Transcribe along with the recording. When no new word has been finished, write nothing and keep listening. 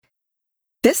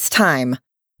This time,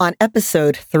 on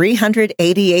episode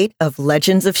 388 of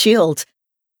Legends of S.H.I.E.L.D.,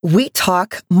 we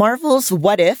talk Marvel's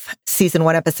What If, Season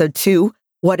 1, Episode 2,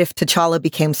 What If T'Challa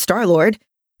Became Star-Lord,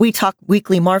 we talk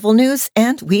weekly Marvel news,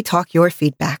 and we talk your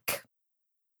feedback.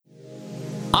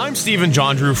 I'm Stephen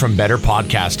John Drew from Better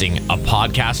Podcasting, a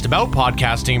podcast about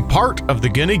podcasting, part of the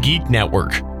Geek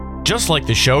Network. Just like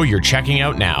the show you're checking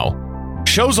out now.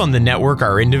 Shows on the network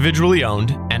are individually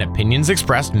owned, and opinions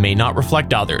expressed may not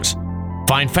reflect others.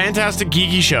 Find fantastic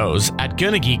geeky shows at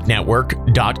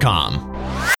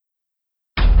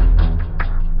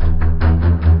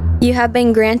GonnaGeekNetwork.com. You have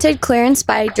been granted clearance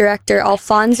by director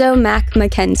Alfonso Mack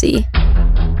Mackenzie.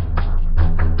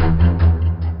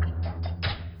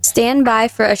 Stand by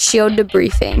for a S.H.I.E.L.D.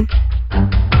 debriefing.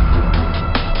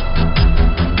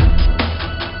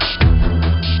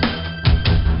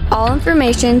 All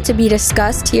information to be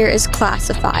discussed here is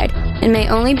classified and may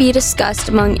only be discussed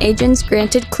among agents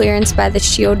granted clearance by the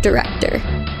S.H.I.E.L.D. director.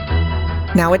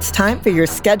 Now it's time for your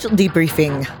scheduled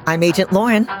debriefing. I'm Agent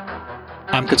Lauren.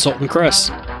 I'm Consultant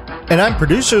Chris. And I'm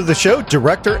producer of the show,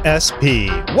 Director SP.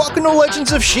 Welcome to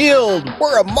Legends of S.H.I.E.L.D.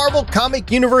 We're a Marvel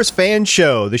Comic Universe fan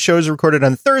show. The show is recorded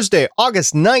on Thursday,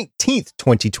 August 19th,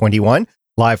 2021,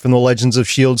 live from the Legends of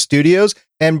S.H.I.E.L.D. studios,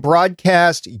 and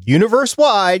broadcast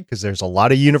universe-wide, because there's a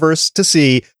lot of universe to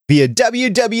see, via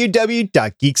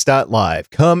www.geeks.live.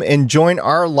 Come and join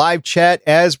our live chat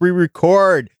as we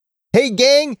record. Hey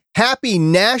gang, happy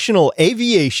National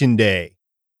Aviation Day.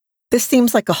 This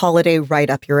seems like a holiday right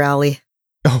up your alley.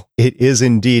 Oh, it is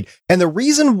indeed. And the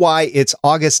reason why it's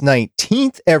August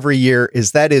 19th every year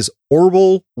is that is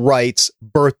Orville Wright's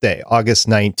birthday, August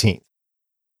 19th.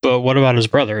 But what about his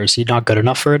brother? Is he not good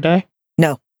enough for a day?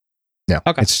 No.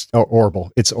 Okay. It's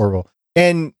Orville. It's Orville.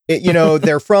 And,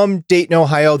 they're from Dayton,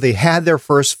 Ohio. They had their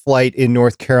first flight in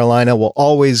North Carolina. We'll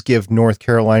always give North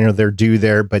Carolina their due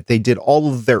there, but they did all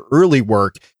of their early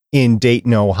work in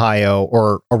Dayton, Ohio,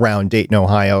 or around Dayton,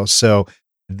 Ohio. So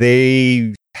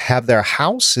they have their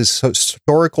house, his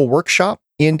historical workshop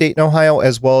in Dayton, Ohio,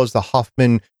 as well as the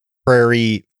Hoffman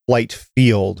Prairie Flight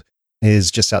Field is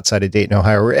just outside of Dayton,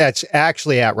 Ohio. It's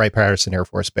actually at Wright-Patterson Air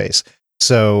Force Base.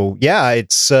 So yeah,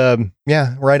 it's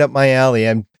right up my alley.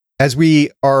 And as we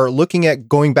are looking at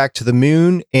going back to the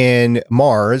moon and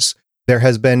Mars, there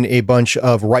has been a bunch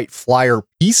of Wright Flyer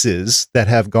pieces that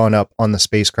have gone up on the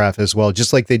spacecraft as well,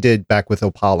 just like they did back with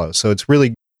Apollo. So it's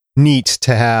really neat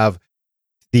to have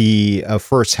the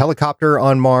first helicopter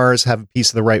on Mars have a piece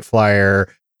of the Wright Flyer.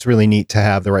 It's really neat to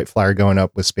have the Wright Flyer going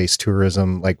up with space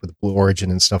tourism, like with Blue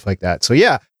Origin and stuff like that. So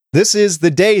yeah, this is the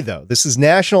day though. This is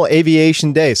National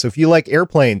Aviation Day. So if you like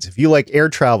airplanes, if you like air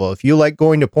travel, if you like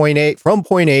going to from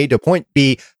point A to point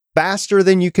B faster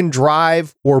than you can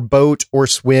drive or boat or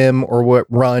swim or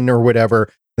run or whatever,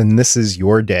 then this is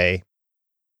your day.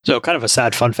 So kind of a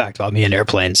sad fun fact about me and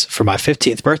airplanes. For my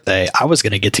 15th birthday, I was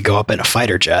going to get to go up in a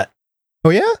fighter jet.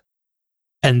 Oh, yeah?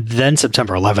 And then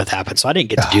September 11th happened, so I didn't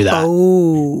get to do that.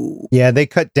 Oh. Yeah, they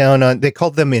cut down on, they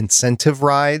called them incentive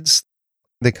rides.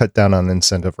 They cut down on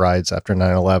incentive rides after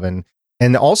 9/11.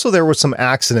 And also there were some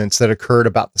accidents that occurred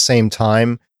about the same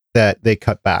time that they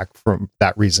cut back from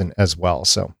that reason as well.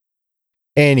 So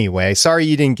anyway, sorry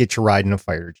you didn't get your ride in a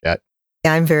fighter jet.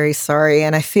 Yeah, I'm very sorry.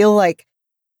 And I feel like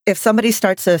if somebody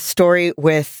starts a story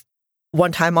with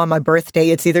one time on my birthday,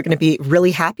 it's either going to be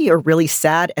really happy or really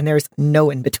sad, and there's no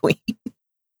in between.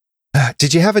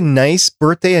 Did you have a nice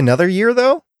birthday another year,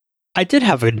 though? I did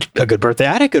have a good birthday.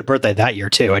 I had a good birthday that year,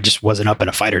 too. I just wasn't up in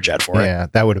a fighter jet for it. Yeah,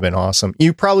 that would have been awesome.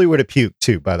 You probably would have puked,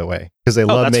 too, by the way, because they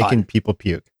love making people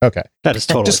puke. Okay. That is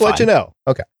totally just fine. let you know.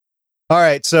 Okay. All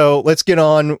right, so let's get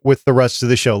on with the rest of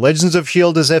the show. Legends of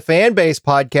S.H.I.E.L.D. is a fan-based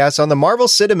podcast on the Marvel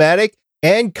Cinematic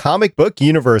and comic book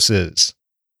universes.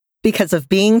 Because of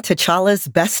being T'Challa's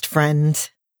best friend.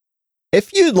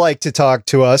 If you'd like to talk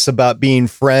to us about being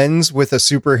friends with a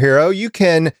superhero, you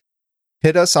can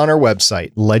hit us on our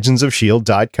website,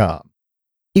 legendsofshield.com.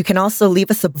 You can also leave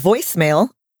us a voicemail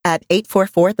at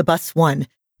 844-THE-BUS-1.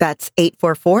 That's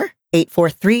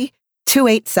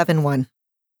 844-843-2871.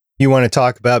 You want to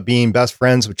talk about being best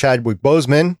friends with Chadwick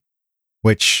Boseman,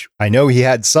 which I know he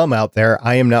had some out there.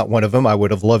 I am not one of them. I would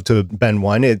have loved to have been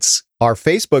one. It's our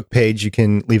Facebook page. You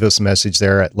can leave us a message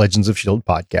there at Legends of S.H.I.E.L.D.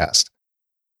 Podcast.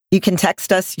 You can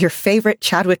text us your favorite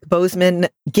Chadwick Boseman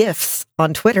gifs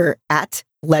on Twitter at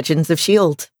Legends of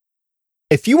S.H.I.E.L.D.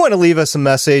 If you want to leave us a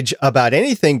message about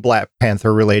anything Black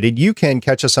Panther related, you can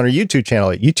catch us on our YouTube channel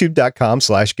at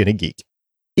youtube.com/GonnaGeek.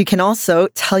 You can also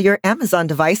tell your Amazon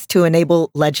device to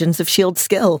enable Legends of S.H.I.E.L.D.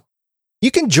 skill.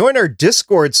 You can join our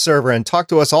Discord server and talk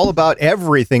to us all about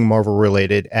everything Marvel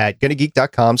related at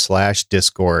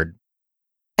GonnaGeek.com/Discord.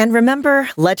 And remember,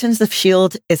 Legends of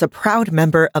S.H.I.E.L.D. is a proud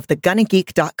member of the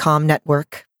GonnaGeek.com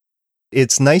network.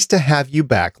 It's nice to have you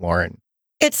back, Lauren.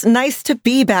 It's nice to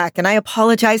be back, and I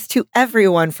apologize to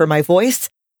everyone for my voice.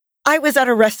 I was at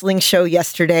a wrestling show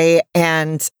yesterday,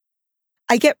 and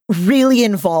I get really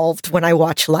involved when I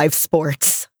watch live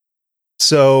sports.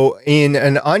 So in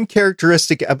an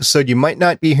uncharacteristic episode, you might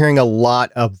not be hearing a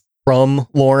lot from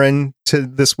Lauren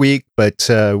this week, but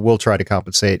we'll try to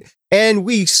compensate. And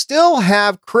we still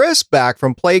have Chris back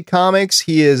from Play Comics.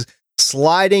 He is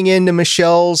sliding into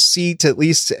Michelle's seat, at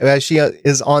least as she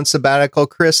is on sabbatical.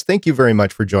 Chris, thank you very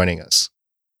much for joining us.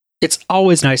 It's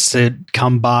always nice to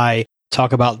come by,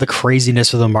 talk about the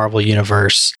craziness of the Marvel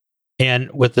Universe.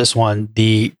 And with this one,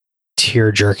 the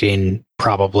tear-jerking,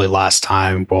 probably last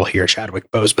time we'll hear Chadwick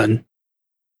Boseman.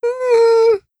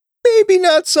 Maybe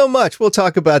not so much. We'll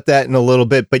talk about that in a little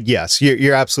bit. But yes,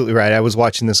 you're absolutely right. I was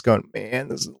watching this going, man,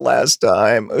 this is the last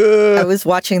time. Ugh. I was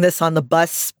watching this on the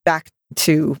bus back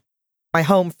to my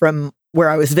home from where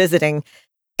I was visiting.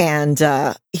 And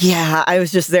I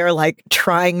was just there like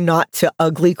trying not to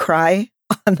ugly cry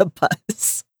on the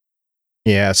bus.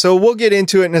 Yeah, so we'll get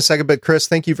into it in a second. But Chris,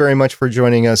 thank you very much for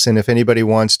joining us. And if anybody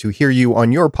wants to hear you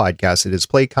on your podcast, it is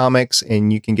Play Comics,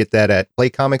 and you can get that at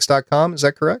playcomics.com. Is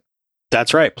that correct?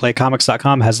 That's right.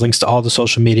 Playcomics.com has links to all the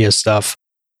social media stuff.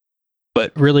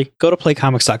 But really, go to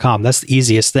playcomics.com. That's the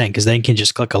easiest thing, because then you can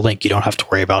just click a link. You don't have to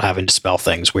worry about having to spell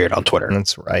things weird on Twitter.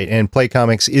 That's right. And Play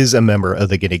Comics is a member of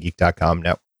the GetAGeek.com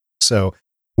network. So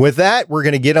with that, we're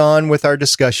going to get on with our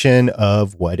discussion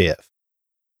of What If.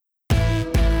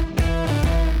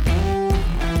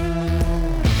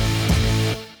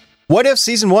 What If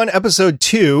Season 1, Episode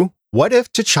 2, What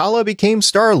If T'Challa Became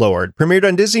Star-Lord, premiered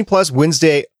on Disney Plus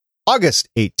Wednesday, August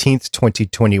 18th,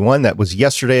 2021. That was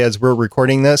yesterday as we're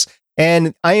recording this.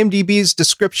 And IMDb's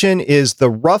description is the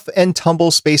rough and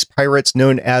tumble space pirates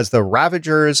known as the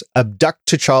Ravagers abduct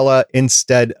T'Challa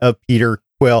instead of Peter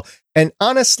Quill. And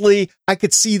honestly, I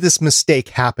could see this mistake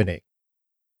happening.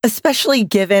 Especially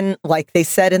given, like they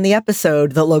said in the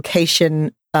episode, the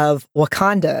location of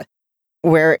Wakanda,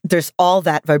 where there's all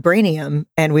that vibranium.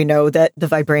 And we know that the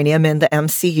vibranium in the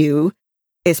MCU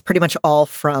is pretty much all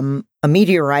from a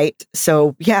meteorite.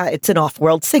 So yeah, it's an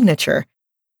off-world signature.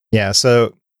 Yeah,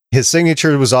 so his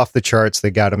signature was off the charts.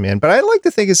 They got him in. But I like to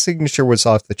think his signature was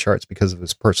off the charts because of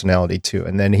his personality too.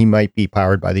 And then he might be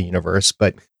powered by the universe,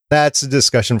 but that's a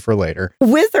discussion for later.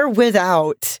 With or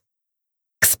without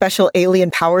special alien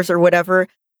powers or whatever,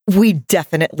 we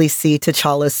definitely see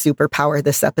T'Challa's superpower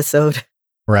this episode.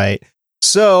 Right.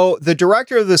 So the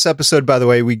director of this episode, by the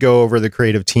way, we go over the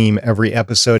creative team every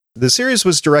episode. The series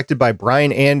was directed by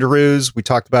Brian Andrews. We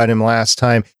talked about him last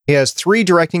time. He has 3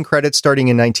 directing credits starting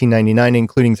in 1999,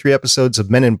 including 3 episodes of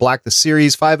Men in Black, the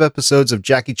series, 5 episodes of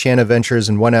Jackie Chan Adventures,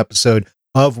 and 1 episode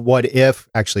of What If.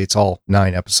 Actually, it's all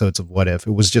 9 episodes of What If.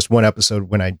 It was just 1 episode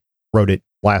when I wrote it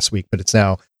last week, but it's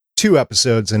now 2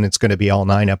 episodes, and it's going to be all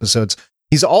 9 episodes.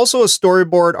 He's also a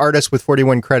storyboard artist with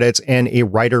 41 credits and a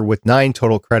writer with 9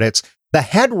 total credits. The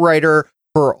head writer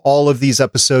for all of these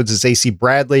episodes is AC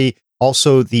Bradley,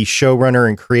 also the showrunner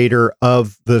and creator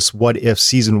of this What If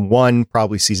Season 1,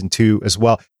 probably Season 2 as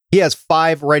well. He has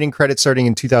 5 writing credits starting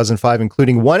in 2005,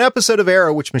 including 1 episode of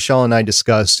Arrow, which Michelle and I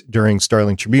discussed during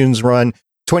Starling Tribune's run,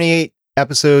 28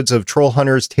 episodes of Troll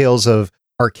Hunters, Tales of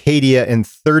Arcadia, and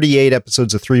 38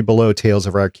 episodes of Three Below, Tales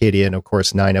of Arcadia, and of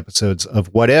course 9 episodes of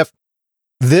What If.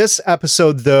 This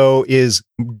episode, though, is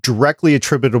directly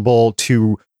attributable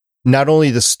to not only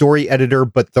the story editor,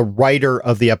 but the writer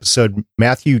of the episode,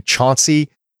 Matthew Chauncey,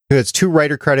 who has 2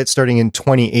 writer credits starting in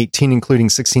 2018,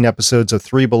 including 16 episodes of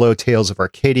Three Below, Tales of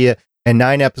Arcadia, and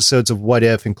 9 episodes of What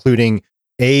If, including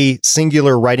a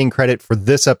singular writing credit for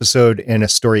this episode and a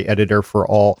story editor for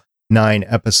all 9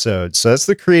 episodes. So that's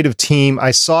the creative team.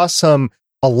 I saw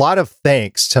a lot of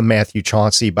thanks to Matthew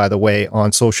Chauncey, by the way,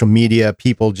 on social media.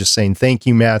 People just saying, thank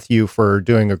you, Matthew, for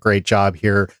doing a great job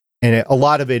here. And a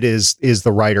lot of it is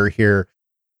the writer here.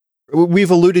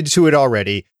 We've alluded to it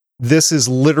already. This is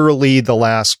literally the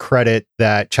last credit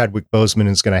that Chadwick Boseman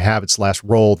is going to have. It's the last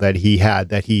role that he had,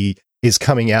 that he is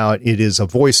coming out. It is a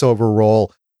voiceover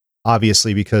role,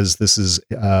 obviously, because this is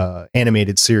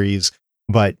animated series.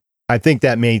 But I think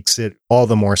that makes it all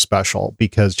the more special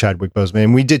because Chadwick Boseman,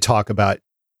 and we did talk about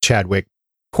Chadwick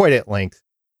quite at length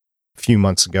a few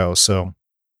months ago. So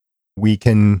we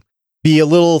can be a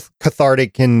little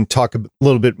cathartic and talk a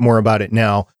little bit more about it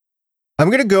now.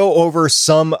 I'm going to go over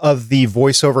some of the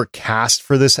voiceover cast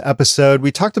for this episode.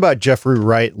 We talked about Jeffrey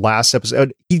Wright last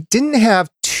episode. He didn't have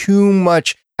too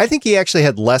much. I think he actually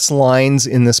had less lines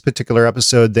in this particular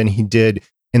episode than he did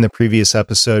in the previous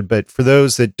episode. But for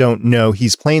those that don't know,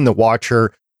 he's playing the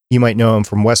Watcher, You might know him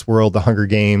from Westworld, The Hunger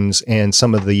Games, and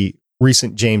some of the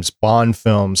recent James Bond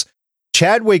films.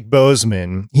 Chadwick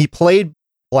Boseman, he played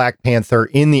Black Panther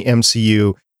in the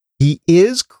MCU. He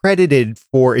is credited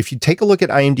for, if you take a look at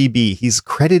IMDb, he's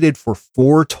credited for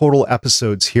 4 total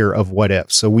episodes here of What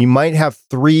If. So we might have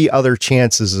 3 other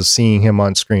chances of seeing him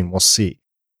on screen. We'll see.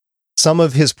 Some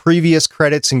of his previous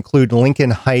credits include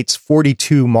Lincoln Heights,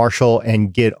 42 Marshall,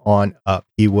 and Get On Up.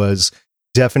 He was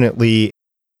definitely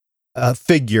a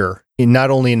figure in not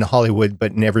only in Hollywood,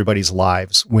 but in everybody's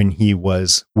lives when he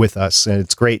was with us. And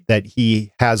it's great that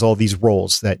he has all these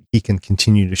roles that he can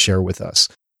continue to share with us.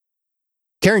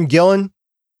 Karen Gillan,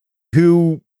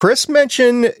 who Chris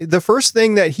mentioned, the first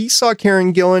thing that he saw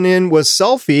Karen Gillan in was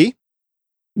Selfie.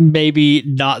 Maybe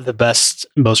not the best,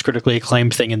 most critically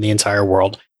acclaimed thing in the entire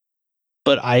world,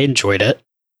 but I enjoyed it.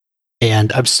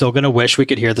 And I'm still going to wish we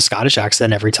could hear the Scottish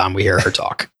accent every time we hear her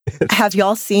talk. Have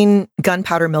y'all seen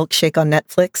Gunpowder Milkshake on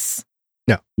Netflix?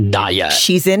 No. Not yet.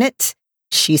 She's in it.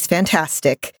 She's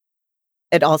fantastic.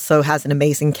 It also has an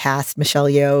amazing cast. Michelle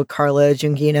Yeoh, Carla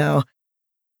Gugino,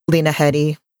 Lena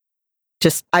Headey.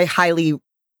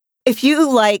 If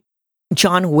you like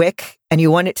John Wick and you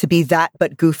want it to be that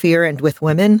but goofier and with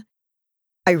women,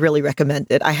 I really recommend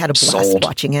it. I had a blast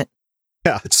watching it.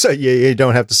 Yeah, so you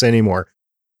don't have to say any more.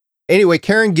 Anyway,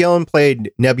 Karen Gillan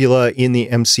played Nebula in the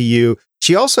MCU.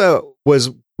 She also was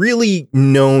really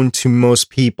known to most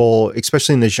people,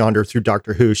 especially in the genre, through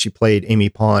Doctor Who. She played Amy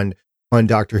Pond on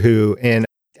Doctor Who. And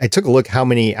I took a look how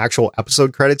many actual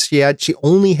episode credits she had. She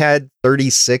only had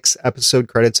 36 episode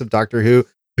credits of Doctor Who,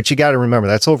 but you got to remember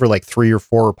that's over like 3 or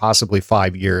 4 or possibly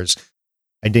 5 years.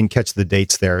 I didn't catch the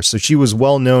dates there. So she was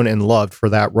well known and loved for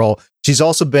that role. She's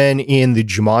also been in the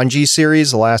Jumanji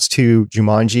series, the last 2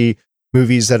 Jumanji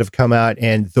movies that have come out,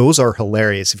 and those are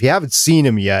hilarious. If you haven't seen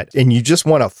them yet and you just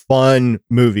want a fun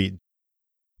movie,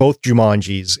 both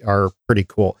Jumanjis are pretty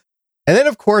cool. And then,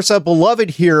 of course, a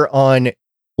beloved here on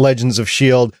Legends of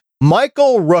S.H.I.E.L.D.,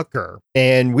 Michael Rooker.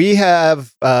 And we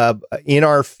have in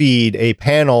our feed a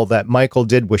panel that Michael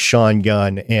did with Sean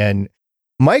Gunn. And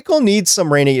Michael needs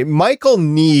some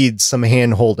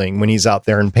hand holding when he's out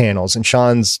there in panels. And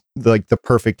Sean's like the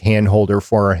perfect hand holder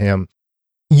for him.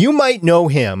 You might know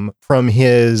him from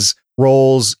his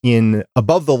roles in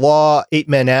Above the Law, 8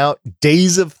 Men Out,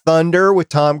 Days of Thunder with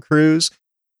Tom Cruise,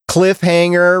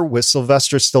 Cliffhanger with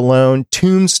Sylvester Stallone,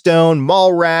 Tombstone,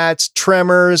 Mallrats,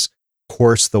 Tremors, of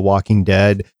course, The Walking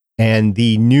Dead, and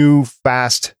the new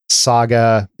Fast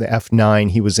saga, the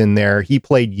F9. He was in there. He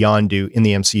played Yondu in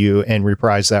the MCU and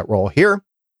reprised that role here.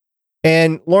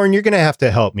 And Lauren, you're going to have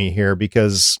to help me here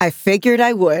because I figured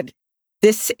I would.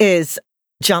 This is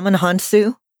Jamin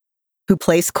Hansu, who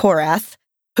plays Korath,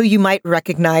 who you might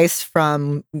recognize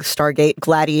from Stargate,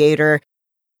 Gladiator.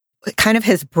 Kind of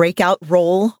his breakout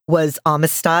role was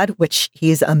Amistad, which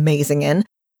he's amazing in.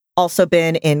 Also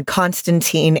been in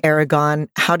Constantine, Aragon,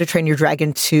 How to Train Your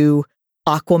Dragon 2,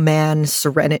 Aquaman,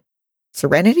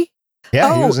 Serenity?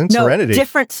 Yeah, he was in Serenity.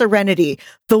 Different Serenity.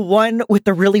 The one with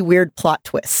the really weird plot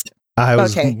twist. I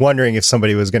was wondering if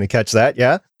somebody was going to catch that,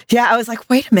 yeah? Yeah, I was like,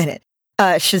 wait a minute.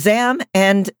 Shazam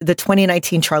and the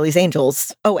 2019 Charlie's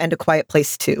Angels. Oh, and A Quiet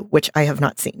Place 2, which I have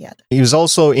not seen yet. He was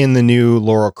also in the new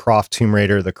Lara Croft Tomb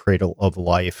Raider, The Cradle of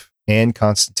Life, and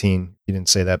Constantine. You didn't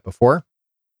say that before.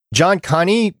 John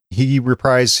Connie, he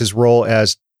reprised his role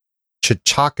as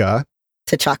T'Chaka.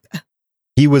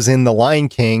 He was in The Lion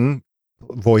King,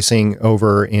 voicing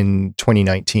over in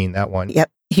 2019, that one.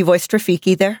 Yep, he voiced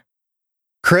Rafiki there.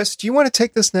 Chris, do you want to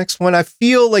take this next one? I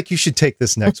feel like you should take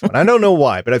this next one. I don't know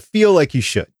why, but I feel like you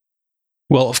should.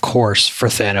 Well, of course, for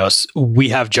Thanos, we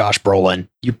have Josh Brolin.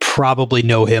 You probably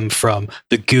know him from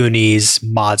The Goonies,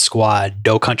 Mod Squad,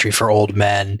 No Country for Old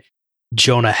Men,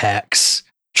 Jonah Hex,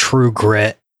 True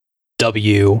Grit,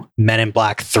 W, Men in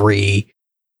Black 3,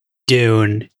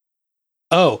 Dune.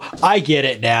 Oh, I get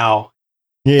it now.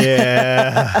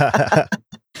 Yeah.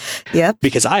 Yep.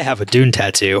 Because I have a Dune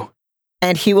tattoo.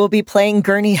 And he will be playing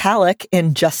Gurney Halleck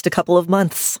in just a couple of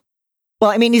months. Well,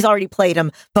 I mean, he's already played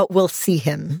him, but we'll see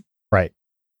him. Right.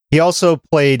 He also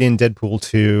played in Deadpool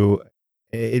 2.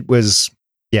 It was,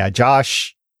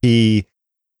 Josh,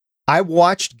 I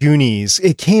watched Goonies.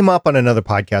 It came up on another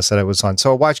podcast that I was on.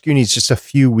 So I watched Goonies just a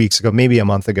few weeks ago, maybe a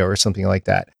month ago or something like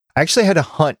that. I actually had to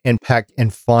hunt and peck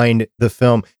and find the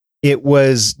film. It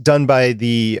was done by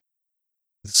the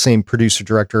same producer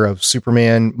director of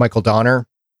Superman, Michael Donner.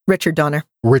 Richard Donner.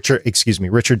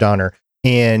 Richard Donner.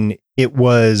 And it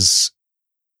was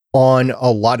on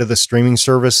a lot of the streaming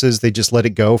services. They just let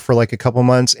it go for like a couple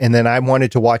months. And then I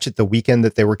wanted to watch it the weekend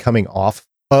that they were coming off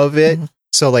of it. Mm-hmm.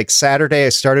 So like Saturday, I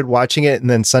started watching it. And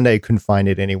then Sunday, I couldn't find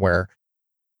it anywhere.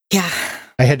 Yeah.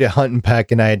 I had to hunt and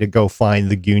peck, and I had to go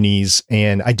find the Goonies,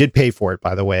 and I did pay for it,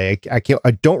 by the way. I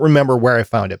don't remember where I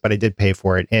found it, but I did pay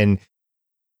for it, and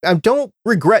I don't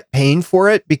regret paying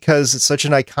for it because it's such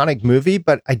an iconic movie,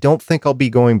 but I don't think I'll be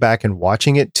going back and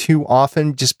watching it too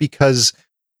often just because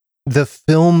the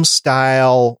film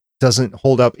style doesn't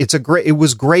hold up. It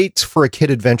was great for a kid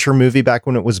adventure movie back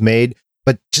when it was made,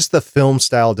 but just the film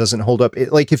style doesn't hold up.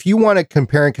 Like if you want to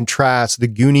compare and contrast the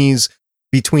Goonies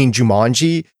between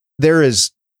Jumanji, there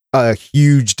is a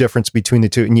huge difference between the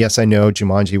two. And yes, I know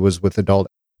Jumanji was with adult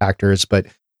actors, but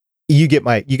you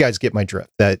guys get my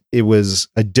drift that it was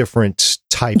a different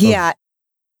type of.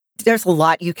 There's a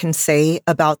lot you can say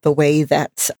about the way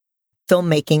that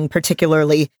filmmaking,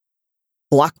 particularly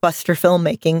blockbuster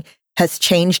filmmaking, has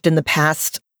changed in the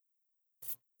past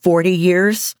 40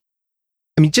 years.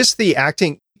 I mean, just the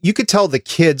acting, you could tell the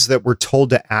kids that were told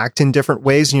to act in different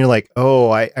ways. And you're like,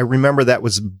 oh, I remember that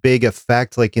was a big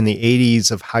effect, like in the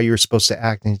 80s of how you're supposed to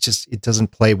act. And it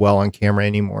doesn't play well on camera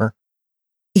anymore.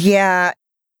 Yeah,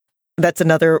 that's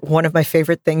another one of my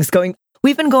favorite things.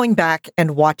 We've been going back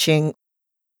and watching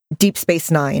Deep Space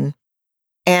Nine.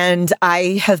 And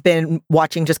I have been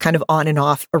watching just kind of on and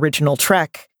off original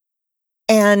Trek.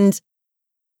 And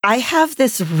I have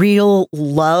this real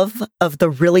love of the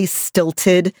really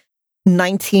stilted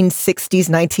 1960s,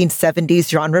 1970s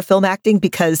genre film acting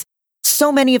because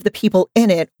so many of the people in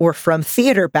it were from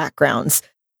theater backgrounds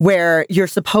where you're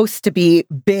supposed to be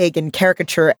big and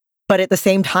caricature, but at the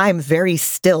same time, very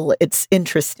still. It's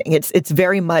interesting. It's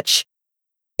very much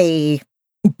a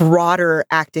broader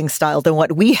acting style than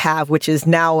what we have, which is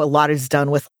now a lot is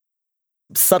done with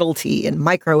subtlety and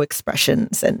micro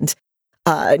expressions and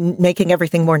making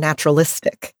everything more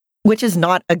naturalistic, which is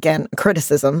not, again, a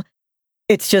criticism.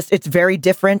 It's very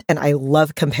different, and I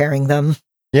love comparing them.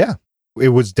 Yeah, it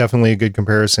was definitely a good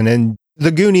comparison. And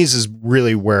The Goonies is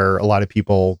really where a lot of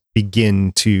people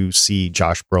begin to see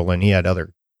Josh Brolin. He had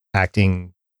other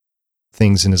acting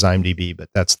things in his IMDb, but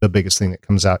that's the biggest thing that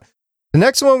comes out. The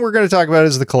next one we're going to talk about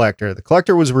is The Collector. The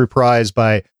Collector was reprised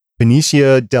by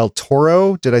Benicio del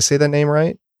Toro. Did I say that name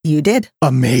right? You did.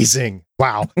 Amazing.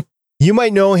 Wow. You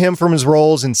might know him from his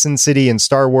roles in Sin City and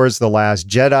Star Wars: The Last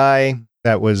Jedi.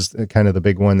 That was kind of the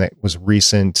big one that was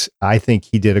recent. I think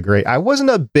he did I wasn't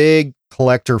a big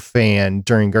Collector fan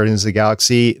during Guardians of the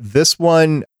Galaxy. This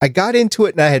one, I got into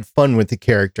it and I had fun with the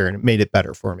character and it made it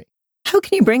better for me. How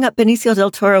can you bring up Benicio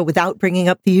del Toro without bringing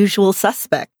up The Usual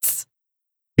Suspects?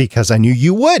 Because I knew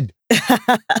you would.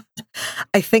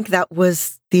 I think that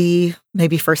was the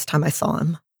maybe first time I saw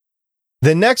him.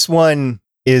 The next one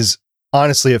is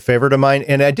honestly a favorite of mine,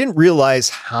 and I didn't realize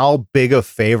how big a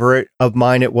favorite of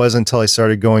mine it was until I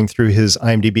started going through his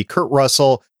IMDb. Kurt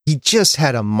Russell, he just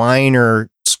had a minor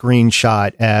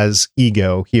screenshot as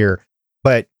Ego here,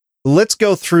 but let's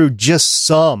go through just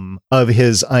some of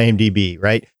his IMDb,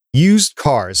 right? Used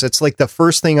Cars. That's like the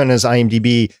first thing on his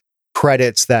IMDb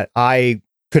credits that I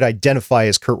could identify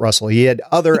as Kurt Russell. He had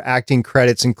other acting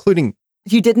credits, including...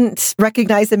 You didn't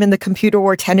recognize him in the Computer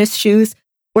Wore tennis shoes,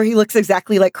 where he looks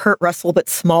exactly like Kurt Russell, but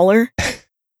smaller?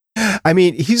 I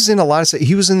mean, he's in a lot of...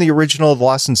 He was in the original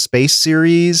Lost in Space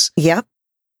series. Yep.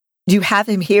 You have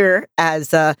him here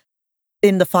as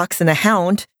in The Fox and the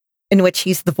Hound, in which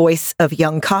he's the voice of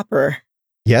young Copper.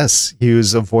 Yes, he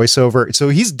was a voiceover. So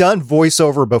he's done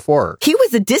voiceover before. He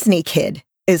was a Disney kid,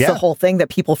 is the whole thing that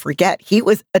people forget. He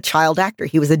was a child actor.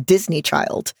 He was a Disney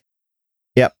child.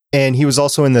 Yep. And he was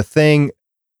also in The Thing.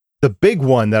 The big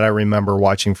one that I remember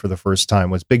watching for the first time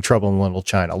was Big Trouble in Little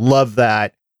China. Love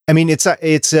that. I mean, it's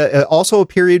also a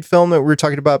period film that we were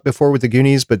talking about before with the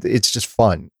Goonies, but it's just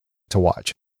fun to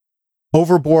watch.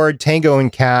 Overboard, Tango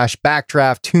and Cash,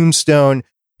 Backdraft, Tombstone.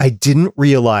 I didn't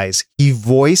realize he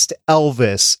voiced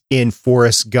Elvis in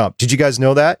Forrest Gump. Did you guys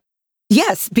know that?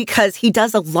 Yes, because he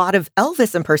does a lot of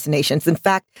Elvis impersonations. In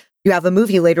fact, you have a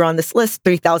movie later on this list,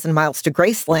 3,000 Miles to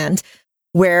Graceland,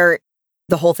 where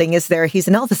the whole thing is there. He's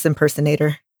an Elvis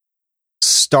impersonator.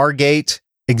 Stargate,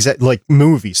 like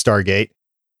movie Stargate.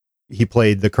 He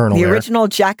played the Colonel. The original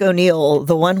Jack O'Neill,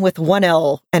 the one with one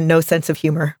L and no sense of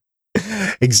humor.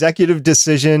 Executive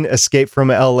Decision, Escape from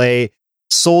LA,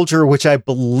 Soldier, which I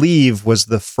believe was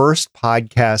the first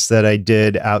podcast that I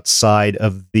did outside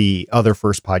of the other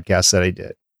first podcast that I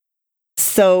did.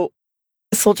 So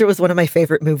Soldier was one of my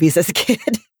favorite movies as a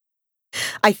kid.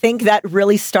 I think that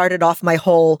really started off my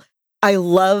whole, I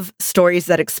love stories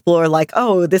that explore like,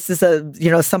 oh, this is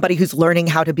somebody who's learning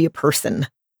how to be a person.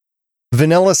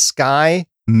 Vanilla Sky,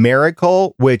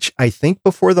 Miracle, which I think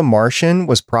before The Martian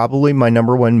was probably my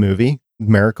number one movie.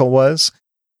 Miracle was.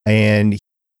 And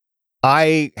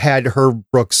I had Herb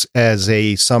Brooks as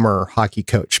a summer hockey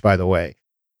coach, by the way.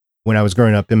 when I was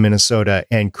growing up in Minnesota,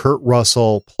 and Kurt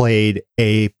Russell played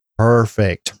a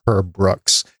perfect Herb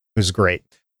Brooks. It was great.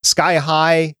 Sky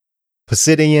High,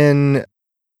 Poseidon,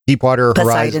 Deepwater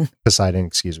Horizon. Poseidon,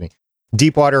 excuse me.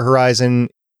 Deepwater Horizon.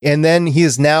 And then he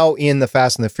is now in the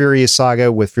Fast and the Furious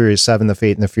saga with Furious 7, The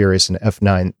Fate and the Furious, and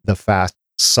F9, The Fast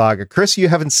saga. Chris, you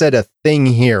haven't said a thing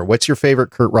here. What's your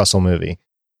favorite Kurt Russell movie?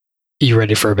 You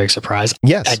ready for a big surprise?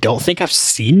 Yes. I don't think I've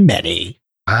seen many.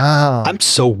 Ah. I'm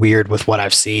so weird with what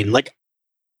I've seen. Like,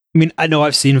 I mean, I know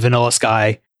I've seen Vanilla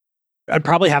Sky. I'd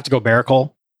probably have to go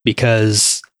Miracle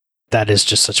because that is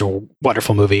just such a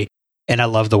wonderful movie. And I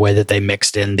love the way that they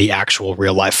mixed in the actual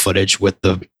real life footage with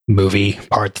the movie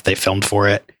part that they filmed for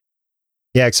it.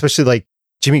 Yeah, especially like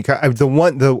Jimmy Carter.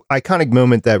 The iconic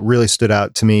moment that really stood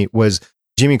out to me was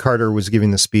Jimmy Carter was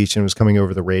giving the speech and was coming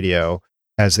over the radio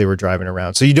as they were driving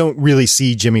around. So you don't really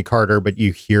see Jimmy Carter, but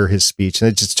you hear his speech. And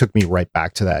it just took me right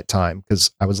back to that time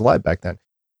because I was alive back then.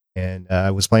 And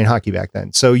I was playing hockey back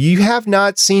then. So you have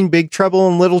not seen Big Trouble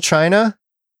in Little China?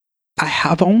 I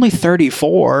have only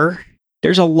 34.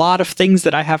 There's a lot of things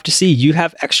that I have to see. You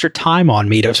have extra time on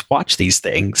me to watch these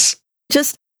things.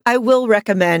 I will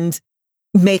recommend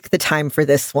make the time for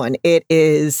this one. It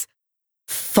is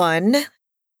fun.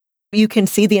 You can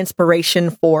see the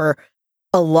inspiration for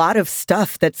a lot of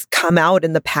stuff that's come out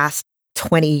in the past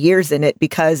 20 years in it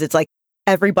because it's like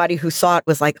everybody who saw it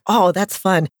was like, oh, that's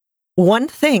fun. One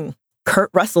thing, Kurt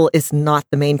Russell is not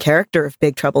the main character of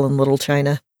Big Trouble in Little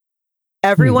China.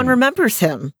 Everyone remembers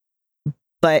him,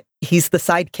 but he's the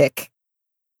sidekick.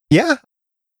 Yeah,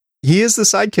 he is the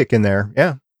sidekick in there.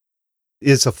 Yeah.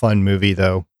 It's a fun movie,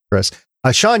 though, Chris.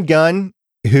 Sean Gunn,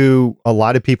 who a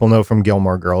lot of people know from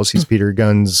Gilmore Girls. He's Peter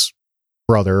Gunn's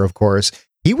brother, of course.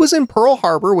 He was in Pearl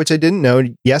Harbor, which I didn't know.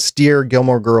 Yes, Dear,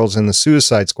 Gilmore Girls, and the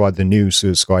Suicide Squad, the new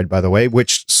Suicide Squad, by the way,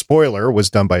 which, spoiler,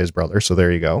 was done by his brother. So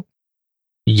there you go.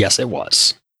 Yes, it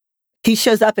was. He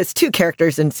shows up as two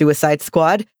characters in Suicide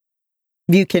Squad.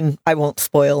 I won't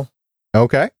spoil.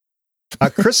 Okay.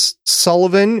 Chris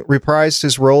Sullivan reprised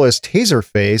his role as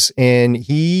Taserface, and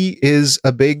he is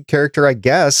a big character, I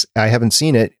guess. I haven't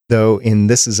seen it, though, in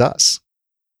This Is Us.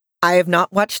 I have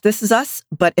not watched This Is Us,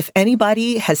 but if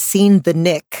anybody has seen The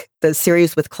Nick, the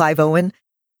series with Clive Owen,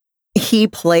 he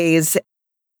plays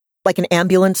like an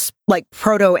ambulance, like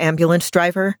proto-ambulance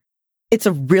driver. It's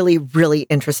a really, really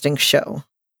interesting show.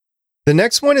 The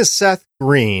next one is Seth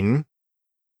Green.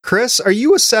 Chris, are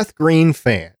you a Seth Green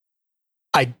fan?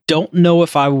 I don't know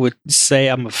if I would say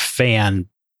I'm a fan.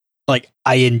 Like,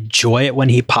 I enjoy it when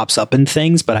he pops up in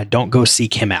things, but I don't go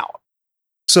seek him out.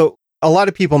 So a lot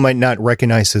of people might not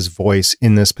recognize his voice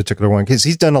in this particular one because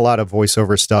he's done a lot of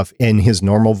voiceover stuff in his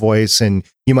normal voice, and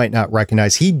you might not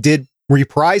recognize. He did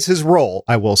reprise his role,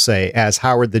 I will say, as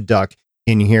Howard the Duck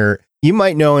in here. You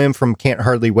might know him from Can't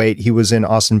Hardly Wait. He was in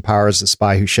Austin Powers, The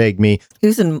Spy Who Shagged Me. He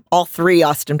was in all 3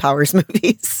 Austin Powers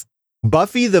movies.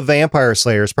 Buffy the Vampire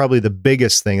Slayer is probably the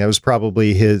biggest thing. That was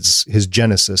probably his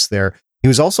genesis there. He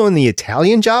was also in The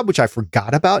Italian Job, which I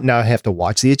forgot about. Now I have to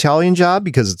watch The Italian Job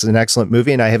because it's an excellent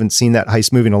movie, and I haven't seen that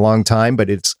heist movie in a long time, but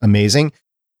it's amazing.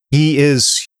 He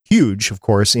is huge, of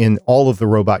course, in all of the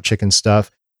Robot Chicken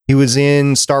stuff. He was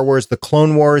in Star Wars The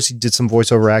Clone Wars. He did some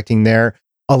voiceover acting there.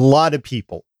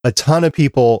 A ton of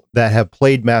people that have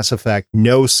played Mass Effect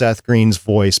know Seth Green's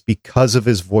voice because of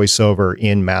his voiceover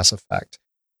in Mass Effect.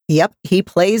 Yep, he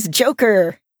plays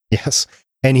Joker. Yes,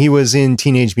 and he was in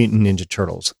Teenage Mutant Ninja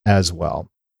Turtles as well.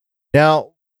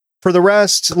 Now, for the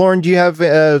rest, Lauren, do you have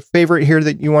a favorite here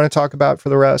that you want to talk about for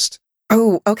the rest?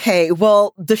 Oh, okay.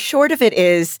 Well, the short of it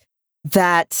is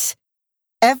that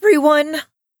everyone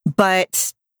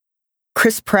but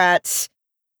Chris Pratt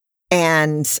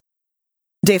and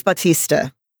Dave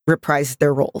Bautista reprised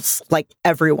their roles. Like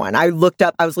everyone. I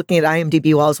was looking at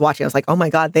IMDb while I was watching. I was like, oh my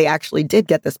God, they actually did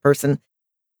get this person.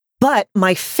 But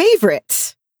my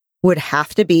favorite would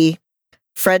have to be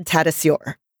Fred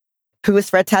Tatasciore. Who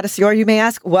is Fred Tatasciore, you may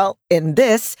ask? Well, in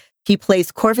this, he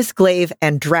plays Corvus Glaive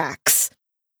and Drax.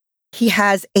 He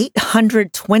has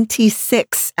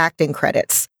 826 acting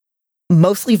credits,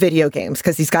 mostly video games,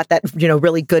 because he's got that,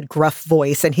 really good gruff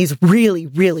voice, and he's really,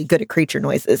 really good at creature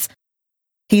noises.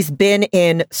 He's been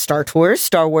in Star Wars,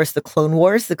 The Clone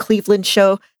Wars, The Cleveland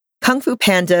Show, Kung Fu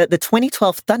Panda, the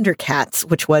 2012 Thundercats,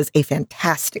 which was a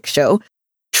fantastic show,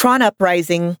 Tron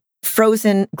Uprising,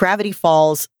 Frozen, Gravity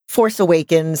Falls, Force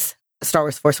Awakens, Star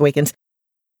Wars Force Awakens,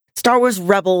 Star Wars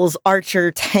Rebels,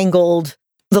 Archer, Tangled.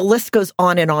 The list goes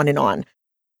on and on and on.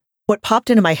 What popped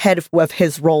into my head of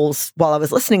his roles while I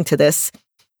was listening to this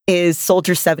is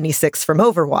Soldier 76 from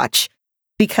Overwatch,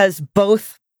 because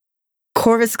both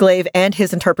Corvus Glaive and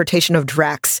his interpretation of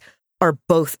Drax are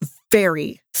both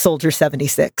very Soldier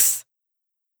 76.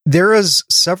 There is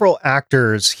several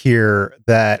actors here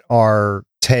that are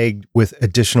tagged with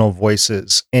additional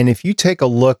voices. And if you take a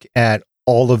look at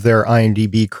all of their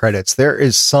IMDb credits, there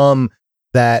is some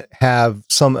that have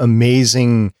some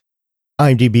amazing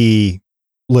IMDb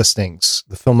listings,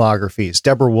 the filmographies.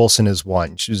 Deborah Wilson is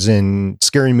one. She was in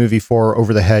Scary Movie 4,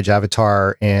 Over the Hedge,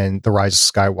 Avatar, and The Rise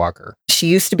of Skywalker. She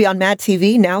used to be on Mad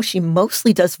TV. Now she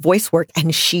mostly does voice work,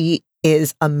 and she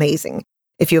is amazing.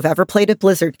 If you've ever played a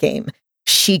Blizzard game,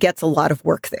 she gets a lot of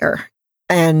work there.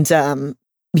 And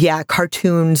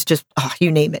cartoons, just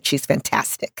you name it. She's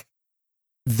fantastic.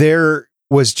 There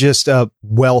was just a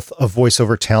wealth of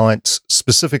voiceover talent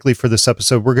specifically for this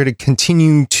episode. We're going to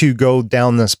continue to go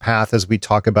down this path as we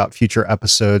talk about future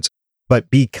episodes. But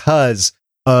because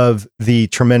of the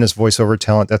tremendous voiceover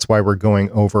talent, that's why we're going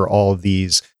over all of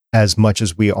these as much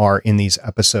as we are in these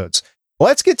episodes.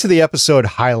 Let's get to the episode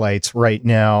highlights right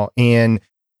now. And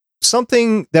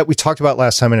something that we talked about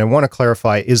last time, and I want to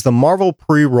clarify, is the Marvel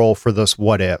pre-roll for this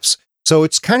What Ifs. So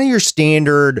it's kind of your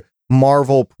standard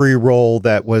Marvel pre-roll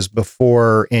that was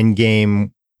before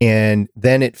Endgame, and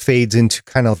then it fades into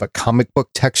kind of a comic book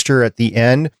texture at the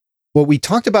end. What we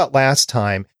talked about last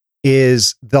time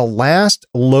is the last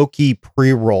Loki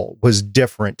pre-roll was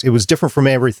different. It was different from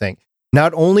everything.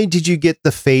 Not only did you get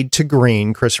the fade to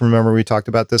green, Chris, remember we talked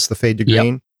about this, the fade to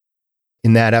green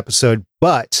in that episode,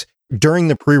 but during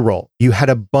the pre-roll, you had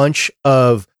a bunch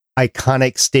of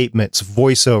iconic statements,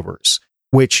 voiceovers,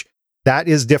 which that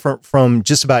is different from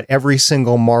just about every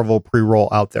single Marvel pre-roll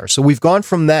out there. So we've gone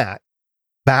from that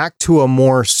back to a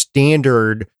more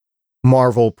standard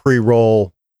Marvel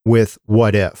pre-roll with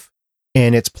What If.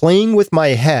 And it's playing with my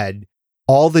head.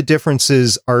 All the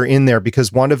differences are in there because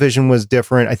WandaVision was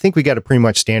different. I think we got a pretty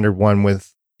much standard one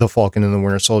with the Falcon and the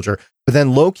Winter Soldier. But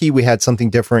then Loki, we had something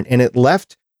different, and it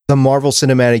left the Marvel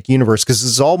Cinematic Universe, because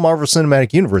this is all Marvel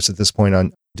Cinematic Universe at this point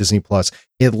on Disney Plus.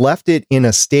 It left it in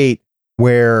a state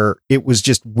where it was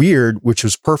just weird, which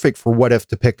was perfect for What If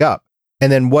to pick up.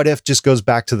 And then What If just goes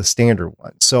back to the standard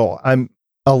one. So I'm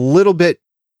a little bit,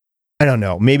 I don't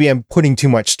know, maybe I'm putting too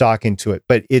much stock into it,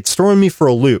 but it's throwing me for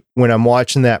a loop when I'm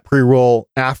watching that pre-roll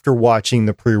after watching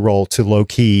the pre-roll to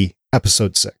Loki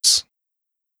episode 6.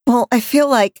 Well, I feel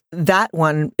like that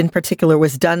one in particular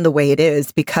was done the way it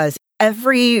is because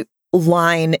every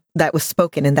line that was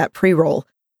spoken in that pre-roll,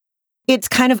 it's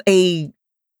kind of a,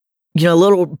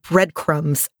 little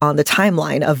breadcrumbs on the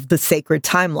timeline of the sacred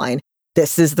timeline.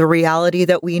 This is the reality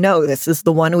that we know. This is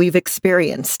the one we've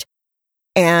experienced.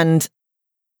 And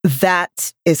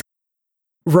that is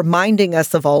reminding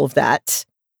us of all of that.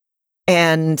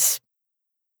 And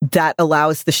that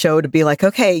allows the show to be like,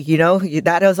 okay,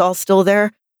 that is all still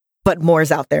there, but more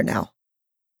is out there now.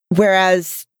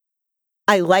 Whereas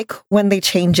I like when they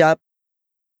change up,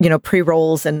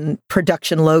 pre-rolls and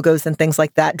production logos and things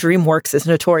like that. DreamWorks is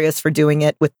notorious for doing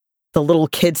it with the little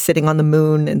kids sitting on the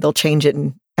moon, and they'll change it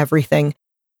and everything.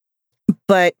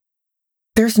 But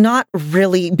there's not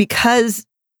really, because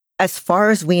as far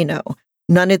as we know,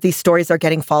 none of these stories are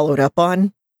getting followed up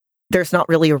on. There's not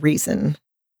really a reason.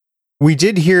 We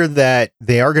did hear that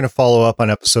they are going to follow up on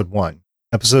episode 1.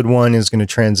 Episode 1 is going to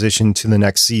transition to the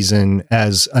next season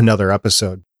as another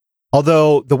episode.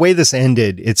 Although the way this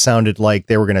ended, it sounded like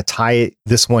they were going to tie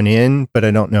this one in, but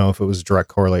I don't know if it was a direct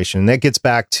correlation. And that gets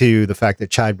back to the fact that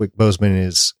Chadwick Boseman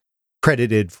is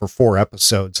credited for 4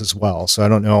 episodes as well. So I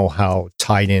don't know how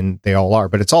tied in they all are,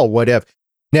 but it's all What If.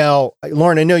 Now,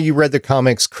 Lauren, I know you read the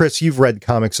comics. Chris, you've read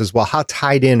comics as well. How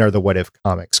tied in are the What If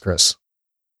comics, Chris?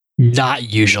 Not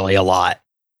usually a lot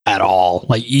at all.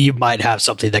 Like, you might have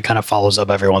something that kind of follows up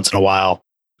every once in a while,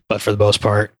 but for the most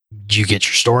part, you get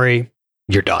your story,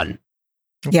 you're done.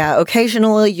 Yeah,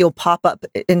 occasionally you'll pop up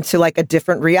into like a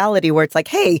different reality where it's like,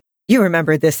 hey, you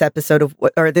remember this episode of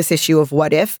or this issue of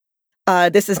What If?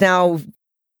 This is now,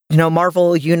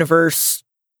 Marvel Universe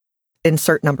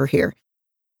insert number here.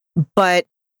 But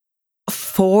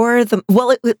for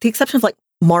with the exception of like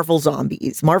Marvel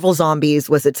Zombies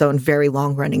was its own very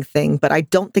long running thing, but I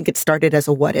don't think it started as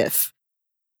a What If.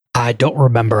 I don't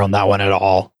remember on that one at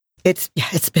all. It's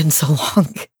been so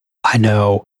long. I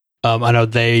know. I know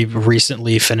they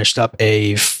recently finished up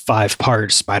a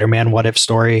 5-part Spider-Man What If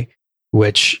story,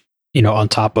 which, on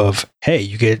top of, hey,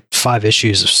 you get 5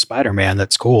 issues of Spider-Man,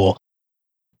 that's cool.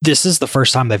 This is the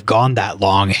first time they've gone that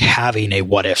long having a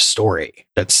What If story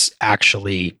that's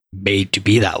actually made to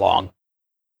be that long.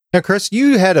 Now, Chris,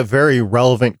 you had a very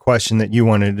relevant question that you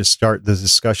wanted to start the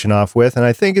discussion off with, and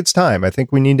I think it's time. I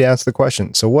think we need to ask the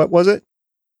question. So what was it?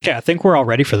 Yeah, I think we're all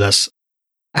ready for this.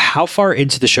 How far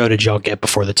into the show did y'all get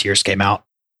before the tears came out?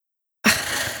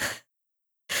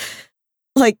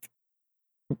 Like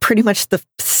pretty much the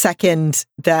second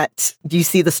that you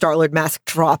see the Star-Lord mask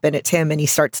drop and it's him and he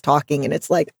starts talking and it's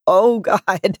like, oh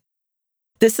God,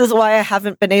 this is why I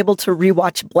haven't been able to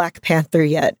rewatch Black Panther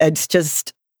yet. It's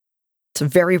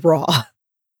very raw.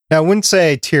 Now, I wouldn't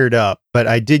say I teared up, but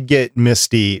I did get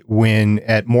misty when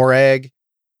at Morag,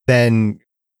 then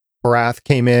Wrath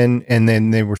came in and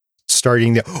then they were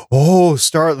starting that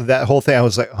whole thing. I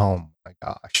was like, oh my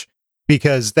gosh.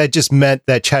 Because that just meant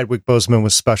that Chadwick Boseman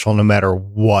was special no matter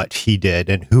what he did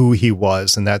and who he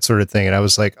was and that sort of thing. And I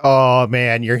was like, oh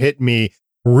man, you're hitting me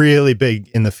really big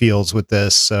in the fields with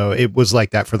this. So it was like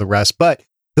that for the rest. But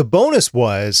the bonus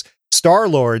was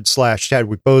Star-Lord /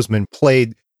 Chadwick Boseman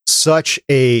played such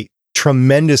a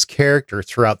tremendous character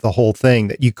throughout the whole thing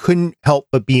that you couldn't help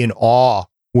but be in awe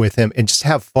with him and just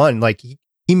have fun. Like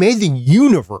he made the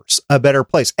universe a better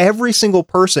place. Every single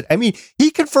person. I mean,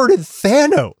 he converted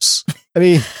Thanos. I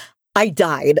mean, I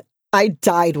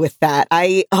died with that.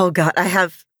 Oh God, I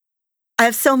have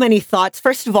so many thoughts.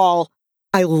 First of all,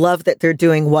 I love that they're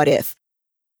doing What If.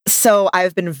 So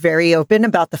I've been very open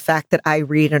about the fact that I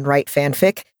read and write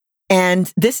fanfic.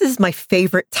 And this is my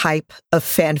favorite type of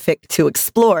fanfic to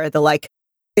explore. The like,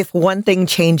 if one thing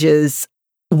changes,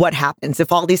 what happens?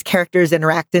 If all these characters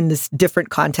interact in this different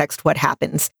context, what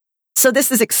happens? So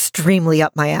this is extremely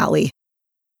up my alley.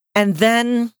 And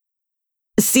then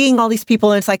seeing all these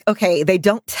people, and it's like, okay, they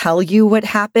don't tell you what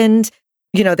happened.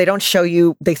 You know, they don't show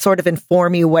you, they sort of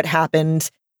inform you what happened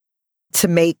to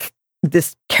make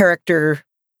this character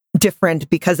different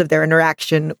because of their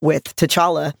interaction with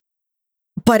T'Challa.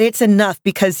 But it's enough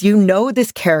because you know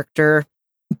this character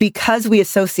because we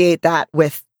associate that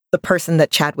with the person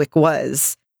that Chadwick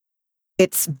was.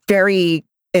 It's very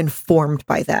informed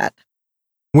by that.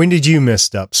 When did you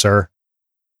mess up, sir?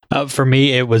 For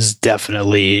me, it was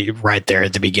definitely right there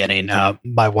at the beginning.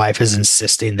 My wife is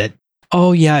insisting that,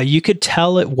 oh yeah, you could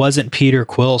tell it wasn't Peter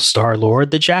Quill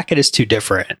Star-Lord. The jacket is too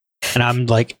different. And I'm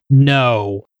like,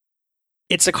 no,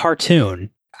 it's a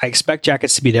cartoon. I expect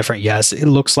jackets to be different. Yes, it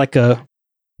looks like a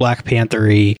Black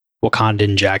Panther-y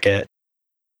Wakandan jacket.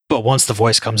 But once the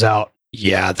voice comes out,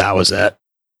 yeah, that was it.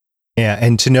 Yeah,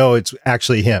 and to know it's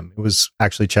actually him. It was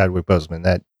actually Chadwick Boseman.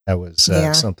 That was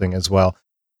something as well.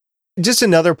 Just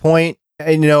another point,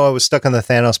 and I was stuck on the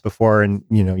Thanos before, and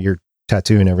your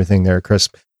tattoo and everything there, Chris.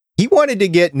 He wanted to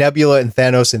get Nebula and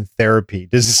Thanos in therapy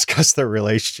to discuss their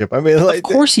relationship. I mean, of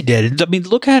course he did. I mean,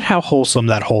 look at how wholesome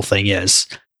that whole thing is.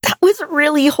 That was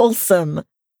really wholesome.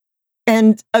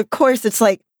 And of course, it's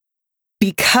like,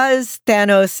 because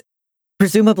Thanos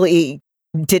presumably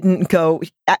didn't go,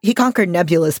 he conquered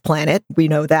Nebula's planet. We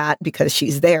know that because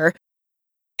she's there.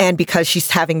 And because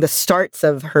she's having the starts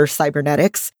of her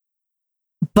cybernetics.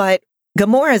 But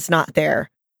Gamora's not there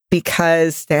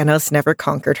because Thanos never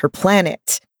conquered her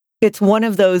planet. It's one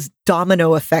of those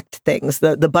domino effect things,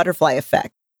 the butterfly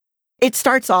effect. It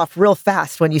starts off real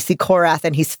fast when you see Korath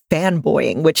and he's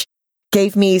fanboying, which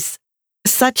gave me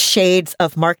such shades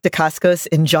of Mark Dacascos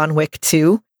in John Wick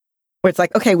 2, where it's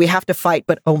like, okay, we have to fight,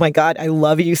 but oh my God, I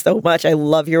love you so much. I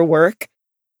love your work.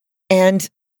 And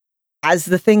as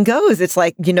the thing goes, it's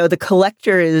like, the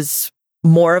Collector is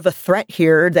more of a threat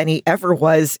here than he ever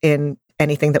was in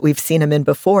anything that we've seen him in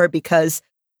before, because,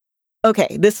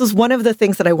 okay, this was one of the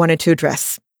things that I wanted to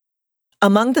address.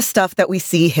 Among the stuff that we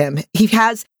see him, he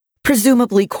has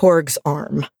presumably Korg's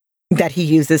arm that he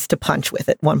uses to punch with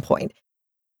at one point.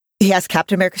 He has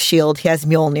Captain America's shield. He has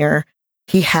Mjolnir.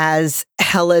 He has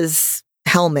Hela's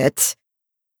helmet.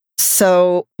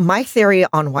 So my theory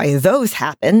on why those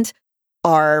happened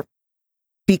are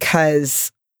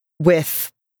because I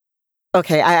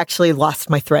actually lost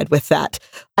my thread with that.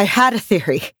 I had a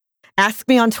theory. Ask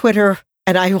me on Twitter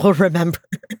and I will remember.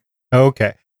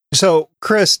 Okay. So,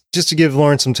 Chris, just to give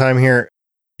Lauren some time here,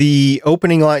 the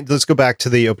opening line, let's go back to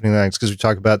the opening lines because we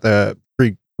talked about the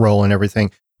pre-roll and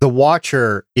everything. The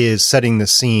Watcher is setting the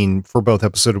scene for both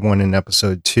episode 1 and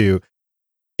episode 2.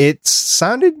 It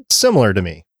sounded similar to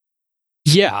me.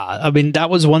 Yeah, I mean,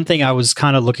 that was one thing I was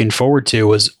kind of looking forward to,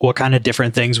 was what kind of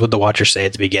different things would the Watcher say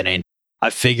at the beginning. I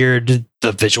figured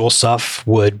the visual stuff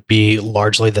would be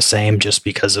largely the same just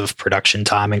because of production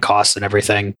time and costs and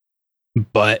everything.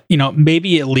 But,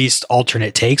 maybe at least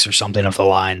alternate takes or something of the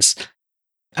lines.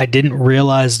 I didn't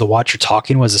realize the Watcher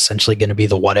talking was essentially going to be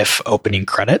the What If opening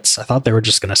credits. I thought they were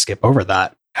just going to skip over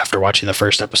that after watching the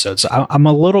first episode. So I'm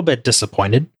a little bit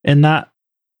disappointed in that.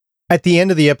 At the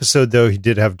end of the episode, though, he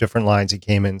did have different lines. He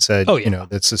came in and said,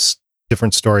 that's a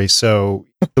different story. So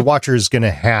the Watcher is going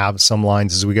to have some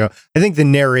lines as we go. I think the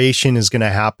narration is going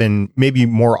to happen maybe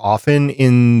more often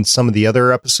in some of the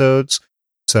other episodes.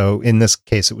 So in this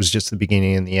case, it was just the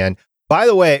beginning and the end. By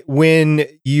the way, when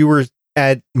you were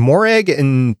at Morag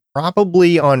and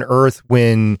probably on Earth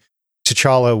when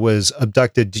T'Challa was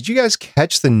abducted, did you guys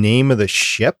catch the name of the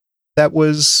ship that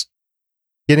was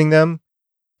getting them?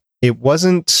 It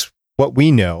wasn't what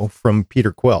we know from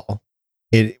Peter Quill.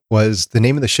 It was, the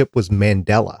name of the ship was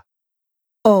Mandela.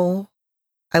 Oh,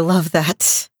 I love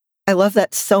that. I love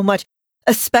that so much,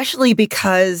 especially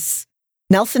because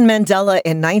Nelson Mandela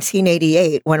in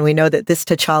 1988, when we know that this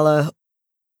T'Challa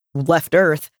left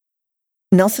Earth,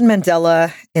 Nelson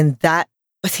Mandela in that,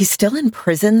 was he still in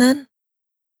prison then?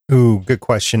 Ooh, good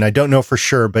question. I don't know for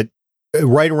sure, but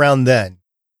right around then,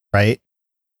 right?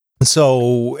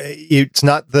 So it's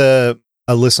not the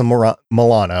Alyssa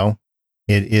Milano.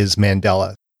 It is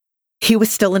Mandela. He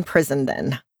was still in prison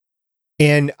then.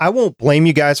 And I won't blame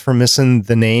you guys for missing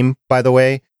the name, by the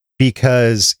way,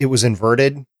 because it was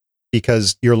inverted,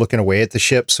 because you're looking away at the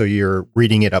ship, so you're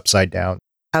reading it upside down.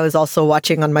 I was also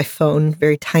watching on my phone,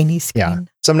 very tiny screen. Yeah.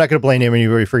 So I'm not going to blame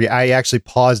anybody for it. I actually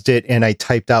paused it and I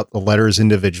typed out the letters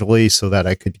individually so that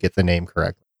I could get the name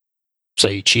correctly. So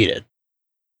you cheated.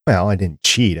 Well, I didn't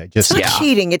cheat. I just... It's not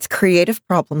cheating. It's creative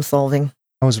problem solving.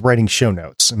 I was writing show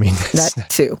notes. I mean... That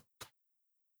too.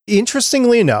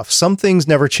 Interestingly enough, some things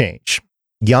never change.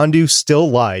 Yondu still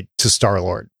lied to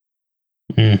Star-Lord.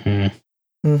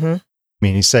 Mm-hmm. Mm-hmm. I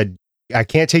mean, he said, I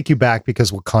can't take you back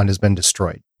because Wakanda's been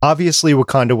destroyed. Obviously,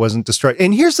 Wakanda wasn't destroyed.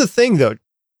 And here's the thing, though.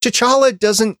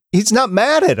 T'Challa he's not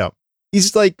mad at him.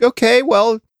 He's like, okay,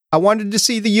 well, I wanted to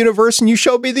see the universe and you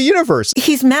showed me the universe.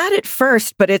 He's mad at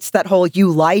first, but it's that whole you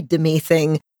lied to me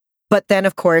thing. But then,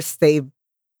 of course,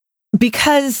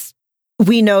 because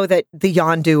we know that the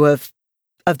Yondu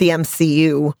of the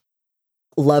MCU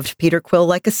loved Peter Quill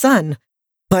like a son,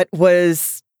 but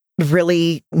was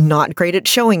really not great at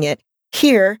showing it.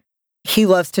 Here, he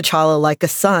loves T'Challa like a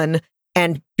son.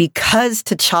 And because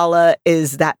T'Challa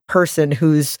is that person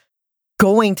who's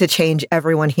going to change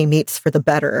everyone he meets for the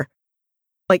better,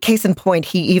 like case in point,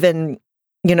 he even,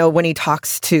 when he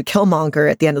talks to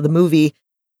Killmonger at the end of the movie,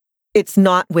 it's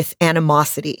not with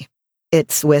animosity,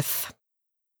 it's with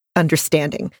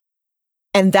understanding.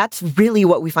 And that's really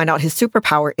what we find out his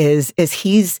superpower is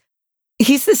he's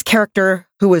this character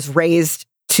who was raised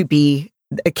to be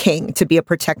a king, to be a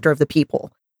protector of the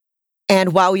people.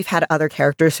 And while we've had other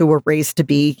characters who were raised to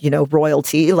be,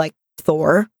 royalty, like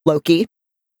Thor, Loki,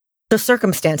 the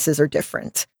circumstances are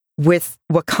different. With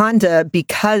Wakanda,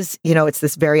 because, it's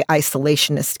this very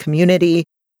isolationist community,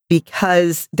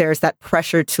 because there's that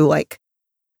pressure to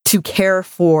care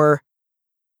for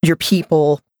your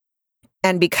people,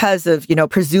 and because of,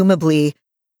 presumably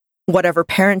whatever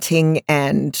parenting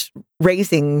and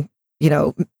raising,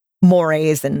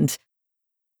 mores and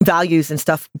values and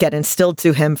stuff get instilled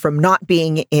to him from not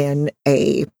being in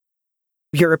a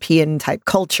European type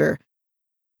culture,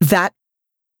 that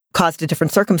caused a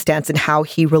different circumstance in how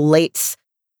he relates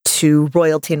to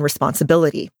royalty and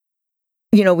responsibility.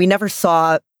 We never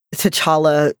saw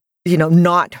T'Challa,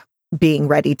 not being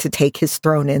ready to take his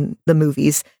throne in the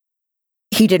movies.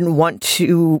 He didn't want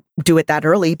to do it that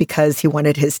early because he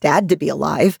wanted his dad to be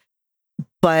alive,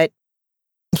 but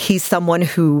he's someone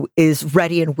who is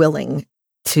ready and willing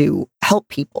to help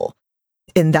people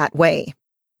in that way.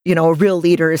 A real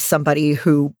leader is somebody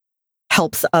who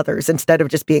helps others instead of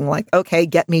just being like, okay,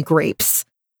 get me grapes,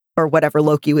 or whatever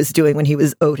Loki was doing when he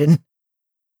was Odin.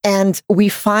 And we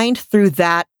find through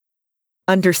that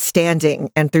understanding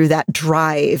and through that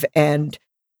drive, and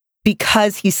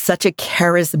because he's such a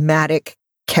charismatic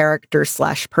character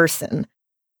 / person,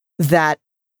 that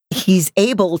he's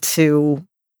able to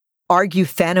argue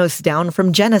Thanos down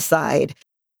from genocide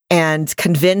and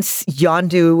convince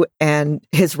Yondu and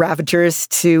his Ravagers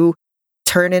to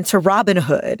turn into Robin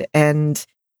Hood. And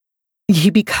he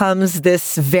becomes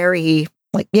this very,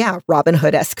 Robin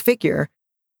Hood-esque figure.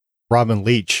 Robin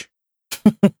Leach.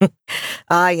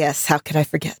 Ah, yes. How could I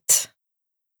forget?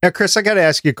 Now, Chris, I got to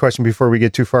ask you a question before we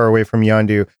get too far away from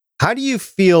Yondu. How do you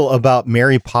feel about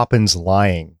Mary Poppins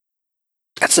lying?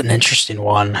 That's an interesting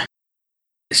one.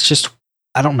 It's just,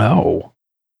 I don't know.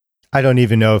 I don't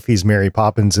even know if he's Mary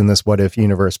Poppins in this What If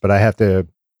universe, but I have to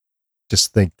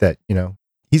just think that,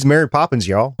 he's Mary Poppins,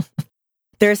 y'all.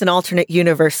 There's an alternate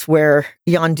universe where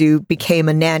Yondu became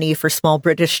a nanny for small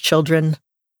British children.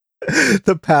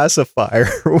 The Pacifier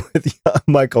with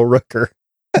Michael Rooker.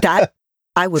 That,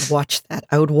 I would watch that.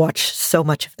 I would watch so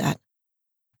much of that.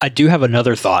 I do have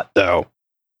another thought, though,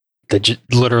 that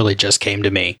literally just came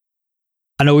to me.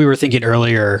 I know we were thinking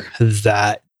earlier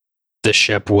that the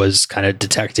ship was kind of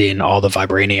detecting all the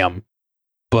vibranium,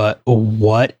 but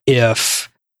what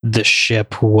if the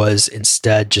ship was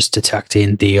instead just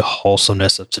detecting the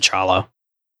wholesomeness of T'Challa?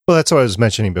 Well, that's what I was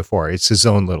mentioning before. It's his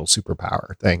own little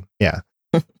superpower thing. Yeah.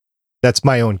 That's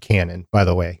my own canon, by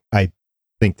the way. I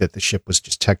think that the ship was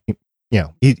just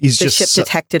he's the just ship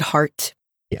detected heart.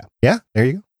 Yeah. Yeah. There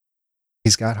you go.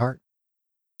 He's got heart.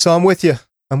 So I'm with you.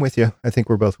 I think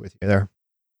we're both with you there.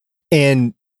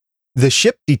 And the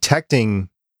ship detecting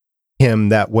him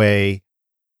that way,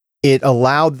 it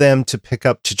allowed them to pick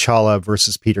up T'Challa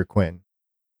versus Peter Quinn.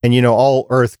 And, all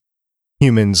Earth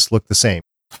humans look the same.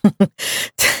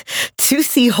 2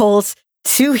 sea holes,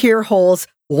 2 ear holes,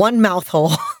 1 mouth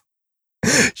hole.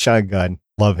 Sean Gunn.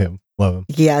 Love him.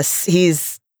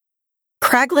 Yes,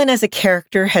 Kraglin as a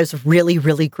character has really,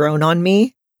 really grown on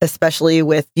me, especially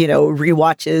with,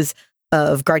 rewatches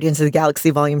of Guardians of the Galaxy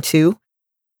Volume 2.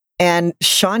 And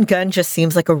Sean Gunn just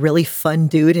seems like a really fun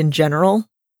dude in general.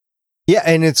 Yeah,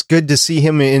 and it's good to see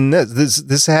him in this.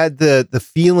 This had the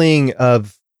feeling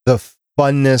of the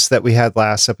funness that we had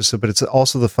last episode, but it's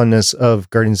also the funness of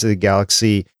Guardians of the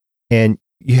Galaxy. And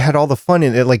you had all the fun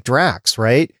in it, like Drax,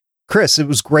 right? Chris, it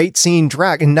was great seeing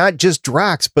Drax, and not just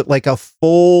Drax, but like a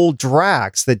full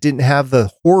Drax that didn't have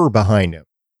the horror behind him.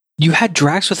 You had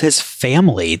Drax with his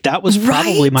family. That was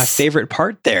probably my favorite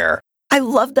part there. I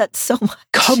love that so much.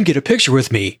 Come get a picture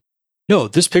with me. No,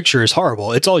 this picture is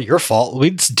horrible. It's all your fault.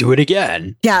 Let's do it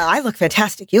again. Yeah, I look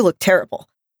fantastic. You look terrible.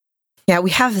 Yeah,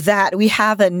 we have that. We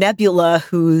have a Nebula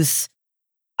who's,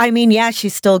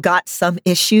 she's still got some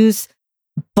issues,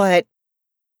 but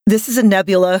this is a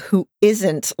Nebula who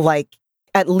isn't like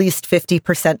at least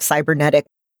 50% cybernetic,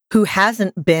 who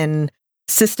hasn't been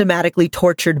systematically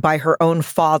tortured by her own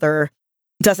father,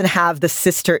 doesn't have the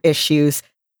sister issues,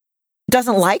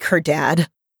 doesn't like her dad,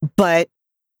 but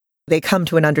they come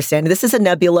to an understanding. This is a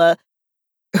Nebula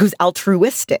who's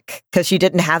altruistic because she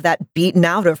didn't have that beaten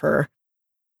out of her.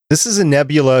 This is a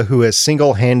Nebula who has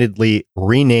single-handedly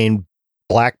renamed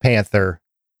Black Panther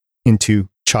into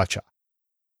Cha-Cha.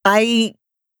 I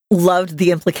loved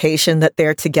the implication that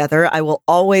they're together. I will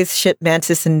always ship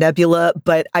Mantis and Nebula,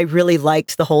 but I really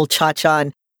liked the whole Cha-Cha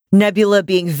and Nebula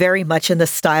being very much in the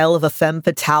style of a femme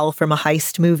fatale from a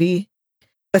heist movie,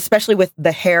 especially with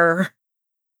the hair.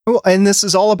 Well, and this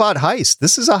is all about heist.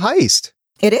 This is a heist.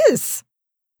 It is.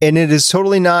 And it is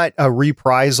totally not a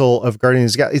reprisal of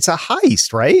Guardians of the Galaxy. It's a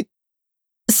heist, right?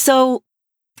 So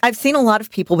I've seen a lot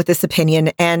of people with this opinion,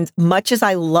 and much as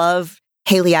I love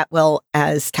Haley Atwell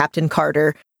as Captain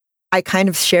Carter, I kind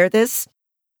of share this.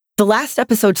 The last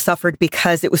episode suffered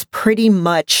because it was pretty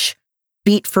much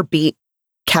beat for beat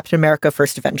Captain America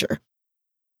First Avenger.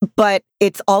 But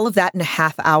it's all of that in a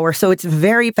half hour. So it's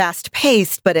very fast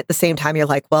paced, but at the same time, you're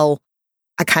like, well,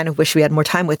 I kind of wish we had more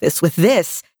time with this. With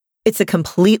this, it's a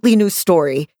completely new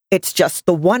story. It's just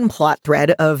the one plot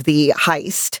thread of the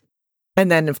heist.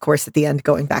 And then, of course, at the end,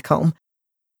 going back home.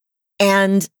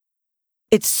 And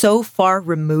it's so far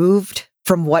removed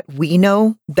from what we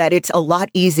know that it's a lot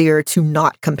easier to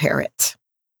not compare it.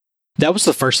 That was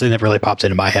the first thing that really popped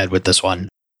into my head with this one.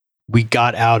 We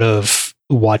got out of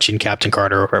watching Captain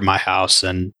Carter over at my house,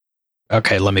 and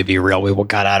okay, let me be real, we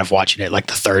got out of watching it like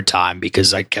the 3rd time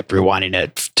because I kept rewinding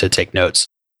it to take notes.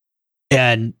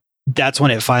 And that's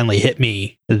when it finally hit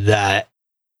me that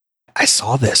we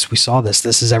saw this.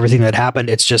 This is everything that happened.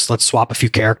 It's just, let's swap a few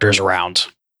characters around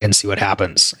and see what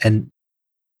happens. And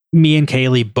me and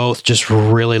Kaylee both just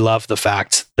really love the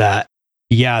fact that,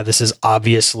 yeah, this is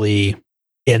obviously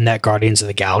in that Guardians of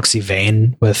the Galaxy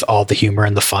vein with all the humor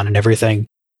and the fun and everything,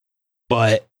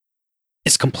 but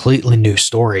it's a completely new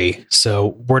story. So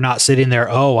we're not sitting there,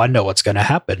 oh, I know what's going to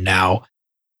happen now.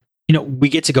 We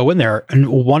get to go in there and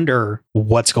wonder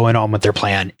what's going on with their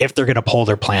plan, if they're going to pull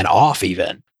their plan off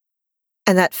even.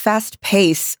 And that fast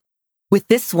pace with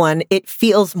this one, it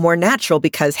feels more natural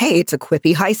because, hey, it's a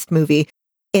quippy heist movie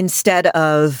instead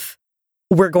of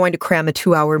we're going to cram a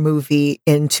 2-hour movie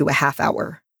into a half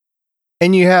hour.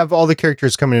 And you have all the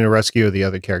characters coming in to rescue the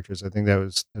other characters. I think that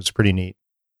was pretty neat.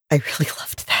 I really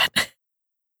loved that.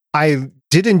 I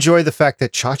did enjoy the fact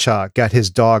that Cha-Cha got his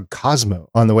dog Cosmo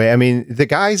on the way. I mean, the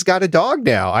guy's got a dog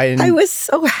now. I was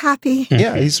so happy.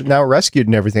 Yeah, he's now rescued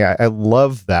and everything. I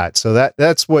love that. So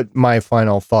that's what my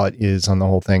final thought is on the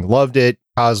whole thing. Loved it.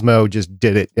 Cosmo just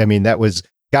did it. I mean, that was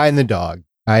guy and the dog.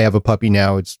 I have a puppy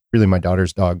now. It's really my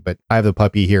daughter's dog, but I have the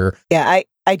puppy here. Yeah,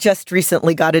 I just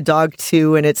recently got a dog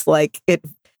too, and it's like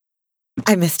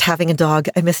I missed having a dog.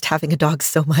 I missed having a dog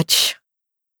so much.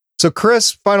 So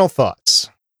Chris, final thoughts.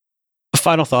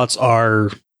 Final thoughts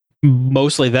are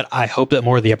mostly that I hope that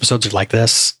more of the episodes are like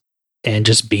this and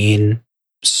just being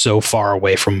so far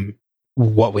away from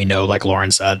what we know, like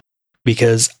Lauren said,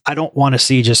 because I don't want to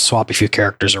see just swap a few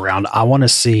characters around. I want to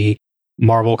see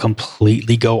Marvel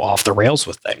completely go off the rails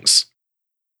with things.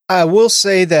 I will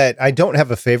say that I don't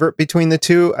have a favorite between the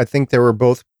two. I think they were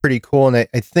both pretty cool. And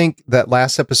I think that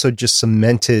last episode just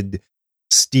cemented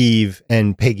Steve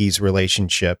and Peggy's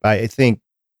relationship. I think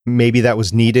maybe that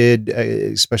was needed,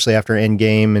 especially after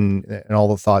Endgame and all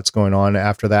the thoughts going on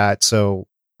after that. So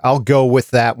I'll go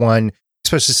with that one,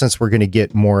 especially since we're going to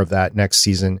get more of that next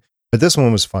season. But this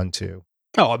one was fun too.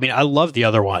 Oh, I mean, I love the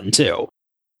other one too.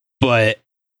 But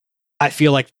I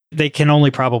feel like they can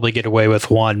only probably get away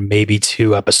with one, maybe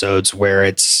two episodes where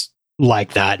it's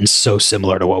like that and so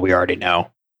similar to what we already know.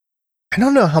 I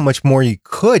don't know how much more you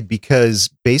could, because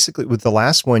basically with the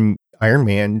last one, Iron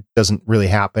Man doesn't really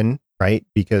happen, right?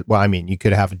 Because, well, I mean, you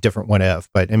could have a different what if,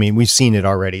 but I mean, we've seen it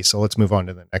already. So let's move on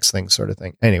to the next thing, sort of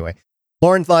thing. Anyway,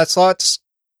 Lauren, last thoughts?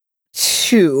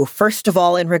 Two. First of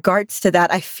all, in regards to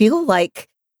that, I feel like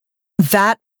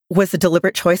that was a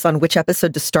deliberate choice on which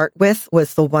episode to start with,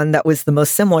 was the one that was the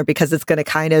most similar, because it's going to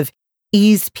kind of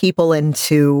ease people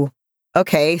into,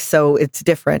 okay, so it's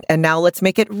different. And now let's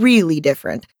make it really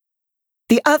different.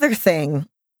 The other thing,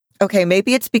 okay,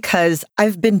 maybe it's because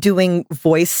I've been doing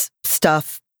voice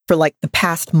stuff for like the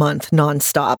past month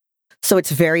nonstop. So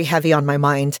it's very heavy on my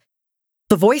mind.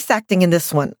 The voice acting in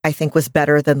this one, I think, was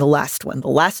better than the last one. The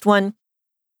last one,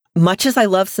 much as I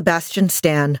love Sebastian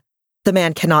Stan, the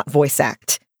man cannot voice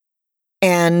act.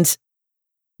 And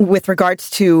with regards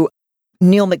to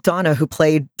Neil McDonough, who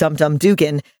played Dum Dum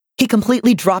Dugan, he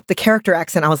completely dropped the character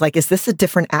accent. I was like, is this a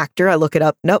different actor? I look it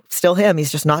up. Nope, still him.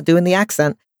 He's just not doing the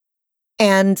accent.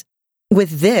 And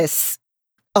with this,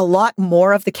 a lot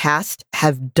more of the cast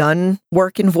have done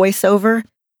work in voiceover,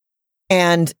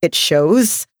 and it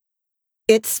shows.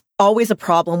 It's always a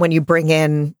problem when you bring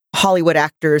in Hollywood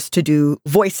actors to do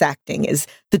voice acting, is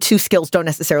the two skills don't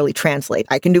necessarily translate.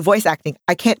 I can do voice acting.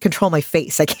 I can't control my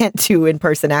face. I can't do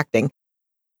in-person acting.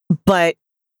 But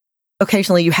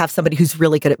occasionally you have somebody who's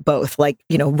really good at both. Like,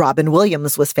 Robin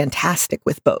Williams was fantastic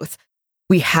with both.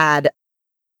 We had,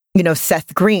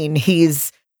 Seth Green.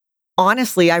 He's,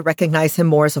 honestly, I recognize him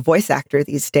more as a voice actor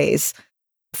these days.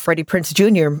 Freddie Prinze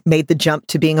Jr. made the jump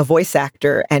to being a voice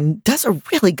actor and does a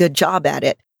really good job at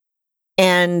it.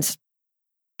 And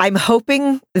I'm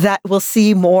hoping that we'll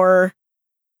see more,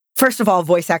 first of all,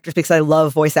 voice actors, because I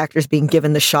love voice actors being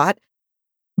given the shot,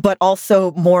 but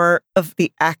also more of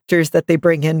the actors that they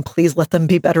bring in. Please let them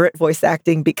be better at voice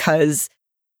acting, because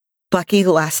Bucky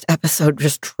last episode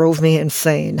just drove me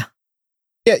insane.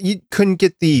 Yeah, you couldn't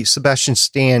get the Sebastian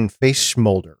Stan face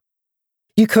schmolder.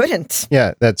 You couldn't.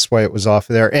 Yeah, that's why it was off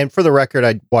there. And for the record,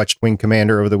 I watched Wing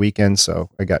Commander over the weekend, so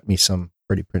I got me some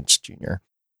Freddie Prinze Jr.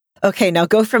 Okay, now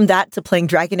go from that to playing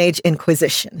Dragon Age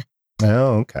Inquisition.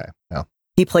 Oh, okay. Well,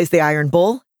 he plays the Iron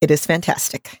Bull. It is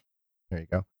fantastic. There you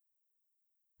go.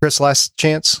 Chris, last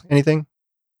chance? Anything?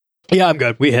 Yeah, I'm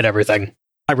good. We hit everything.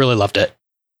 I really loved it.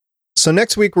 So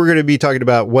next week, we're going to be talking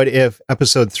about What If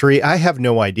Episode 3. I have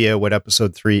no idea what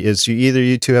Episode 3 is.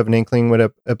 You two have an inkling what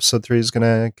Episode 3 is going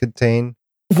to contain?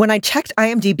 When I checked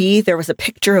IMDb, there was a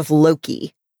picture of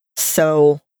Loki.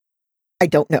 So I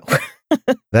don't know.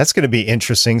 That's going to be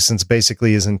interesting, since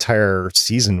basically his entire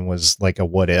season was like a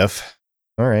what if.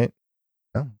 All right.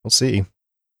 Well, we'll see.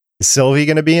 Is Sylvie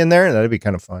going to be in there? That'd be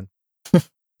kind of fun.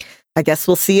 I guess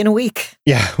we'll see in a week.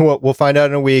 Yeah, we'll find out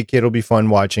in a week. It'll be fun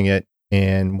watching it,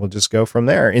 and we'll just go from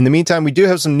there. In the meantime, we do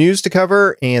have some news to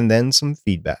cover and then some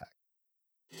feedback.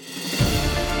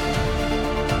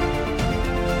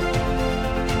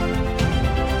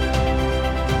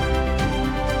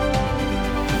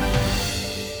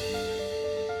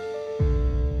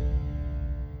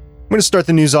 I'm going to start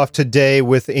the news off today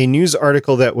with a news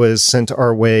article that was sent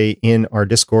our way in our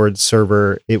Discord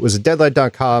server. It was a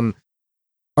Deadline.com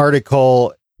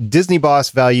article. Disney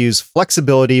boss values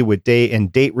flexibility with day and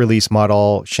date release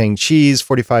model. Shang-Chi's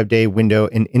 45-day window,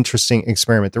 an interesting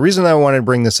experiment. The reason I wanted to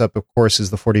bring this up, of course, is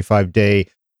the 45-day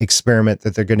experiment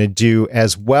that they're going to do,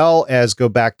 as well as go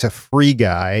back to Free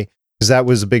Guy, because that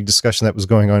was a big discussion that was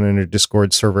going on in our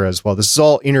Discord server as well. This is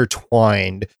all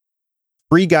intertwined.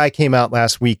 Free Guy came out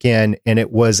last weekend, and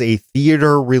it was a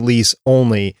theater release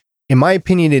only. In my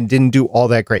opinion, it didn't do all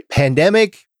that great.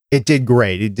 Pandemic, it did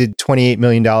great. It did $28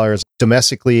 million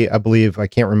domestically, I believe. I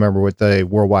can't remember what the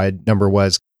worldwide number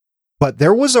was. But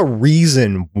there was a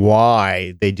reason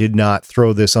why they did not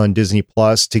throw this on Disney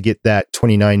Plus to get that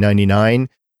 $29.99.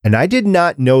 And I did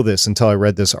not know this until I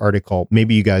read this article.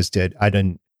 Maybe you guys did. I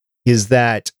didn't. Is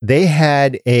that they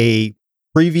had a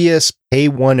previous pay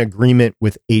one agreement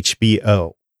with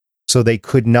HBO. So they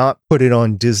could not put it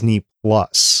on Disney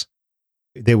Plus.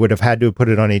 They would have had to put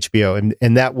it on HBO.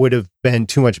 And that would have been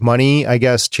too much money, I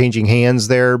guess, changing hands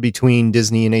there between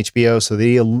Disney and HBO. So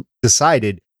they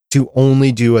decided to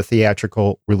only do a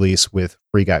theatrical release with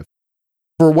Free Guy.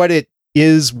 For what it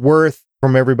is worth,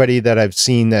 from everybody that I've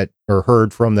seen that or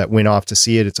heard from that went off to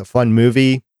see it, it's a fun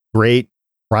movie. Great.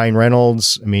 Ryan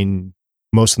Reynolds. I mean,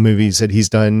 most of the movies that he's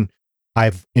done,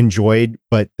 I've enjoyed,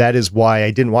 but that is why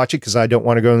I didn't watch it, because I don't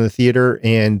want to go in the theater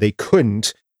and they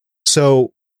couldn't.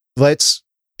 So let's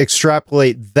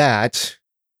extrapolate that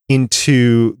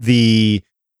into the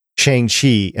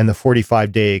Shang-Chi and the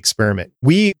 45-day experiment.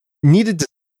 We needed to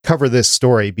cover this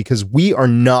story because we are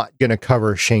not going to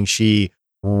cover Shang-Chi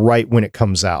right when it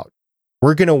comes out.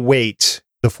 We're going to wait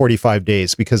the 45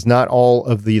 days because not all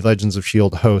of the Legends of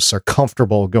S.H.I.E.L.D. hosts are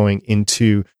comfortable going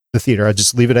into the theater. I'll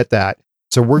just leave it at that.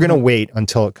 So we're going to wait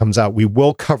until it comes out. We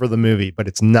will cover the movie, but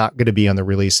it's not going to be on the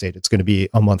release date. It's going to be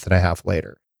a month and a half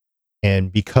later.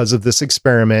 And because of this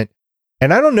experiment,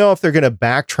 and I don't know if they're going to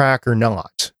backtrack or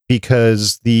not,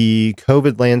 because the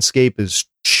COVID landscape is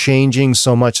changing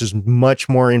so much. There's much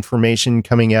more information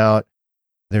coming out.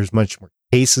 There's much more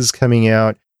cases coming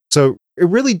out. So it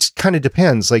really kind of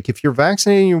depends. Like if you're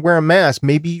vaccinated and you wear a mask,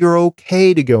 maybe you're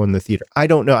okay to go in the theater. I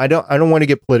don't know. I don't want to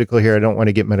get political here. I don't want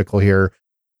to get medical here,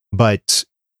 but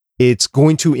it's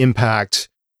going to impact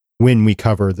when we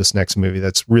cover this next movie.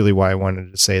 That's really why I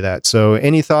wanted to say that. So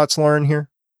any thoughts, Lauren, here?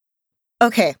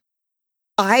 Okay.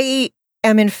 I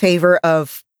am in favor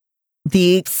of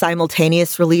the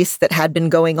simultaneous release that had been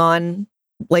going on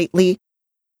lately.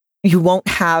 You won't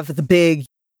have the big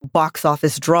box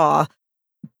office draw.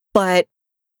 But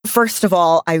first of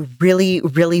all, I really,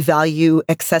 really value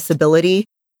accessibility.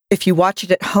 If you watch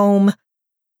it at home,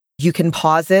 you can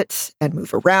pause it and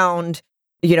move around.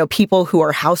 You know, people who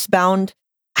are housebound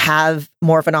have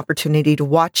more of an opportunity to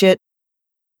watch it.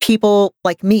 People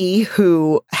like me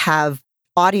who have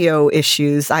audio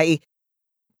issues, I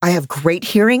have great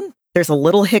hearing. There's a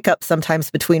little hiccup sometimes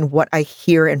between what I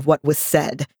hear and what was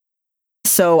said.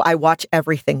 So I watch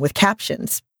everything with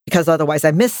captions because otherwise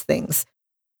I miss things.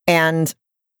 And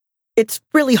it's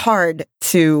really hard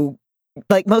to,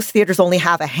 like, most theaters only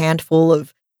have a handful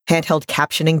of handheld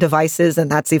captioning devices,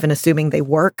 and that's even assuming they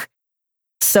work.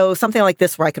 So something like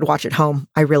this where I could watch at home,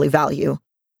 I really value.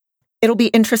 It'll be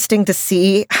interesting to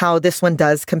see how this one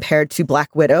does compared to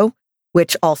Black Widow,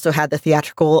 which also had the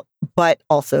theatrical, but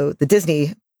also the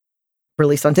Disney,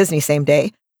 released on Disney same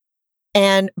day.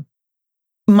 And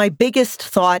my biggest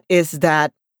thought is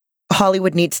that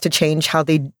Hollywood needs to change how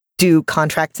they do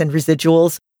contracts and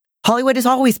residuals. Hollywood has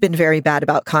always been very bad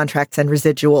about contracts and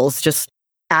residuals. Just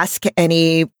ask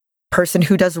any person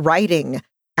who does writing,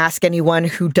 ask anyone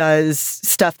who does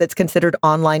stuff that's considered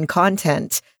online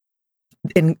content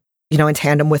in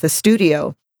tandem with a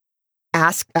studio.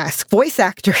 Ask voice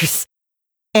actors.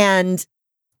 And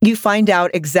you find out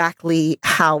exactly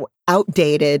how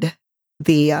outdated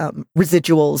the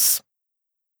residuals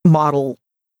model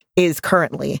is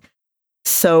currently.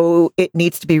 So it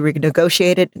needs to be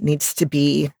renegotiated. It needs to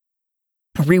be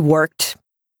reworked.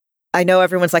 I know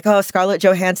everyone's like, oh, Scarlett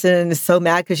Johansson is so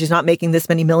mad because she's not making this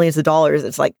many millions of dollars.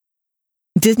 It's like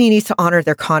Disney needs to honor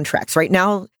their contracts. Right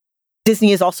now,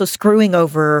 Disney is also screwing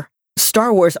over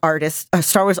Star Wars authors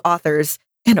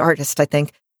and artists, I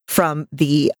think, from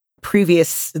the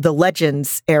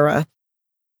Legends era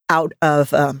out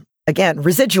of, again,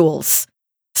 residuals.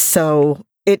 So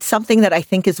it's something that I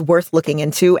think is worth looking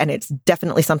into, and it's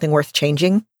definitely something worth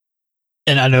changing.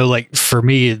 And I know, like, for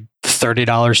me,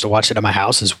 $30 to watch it at my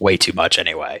house is way too much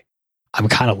anyway. I'm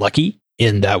kind of lucky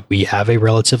in that we have a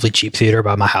relatively cheap theater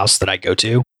by my house that I go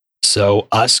to. So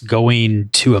us going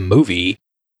to a movie,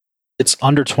 it's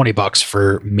under $20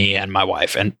 for me and my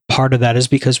wife. And part of that is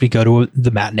because we go to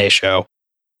the matinee show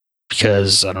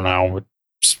because, I don't know,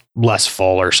 it's less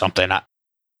full or something.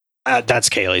 That's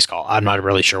Kaylee's call. I'm not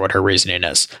really sure what her reasoning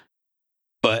is.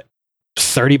 But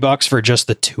 $30 for just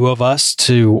the two of us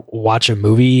to watch a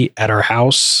movie at our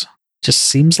house just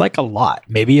seems like a lot.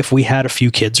 Maybe if we had a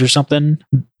few kids or something,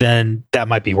 then that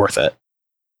might be worth it.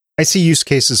 I see use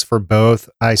cases for both.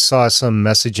 I saw some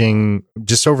messaging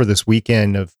just over this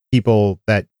weekend of people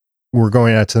that were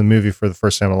going out to the movie for the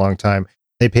first time in a long time.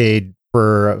 They paid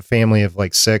for a family of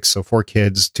like 6, so 4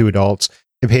 kids, 2 adults.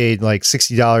 They paid like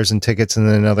 $60 in tickets and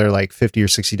then another like $50 or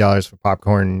 $60 for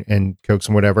popcorn and Cokes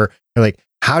and whatever. They're like,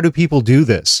 how do people do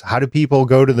this? How do people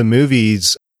go to the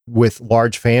movies with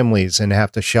large families and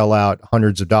have to shell out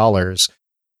hundreds of dollars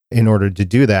in order to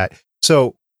do that?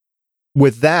 So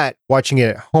with that, watching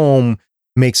it at home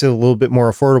makes it a little bit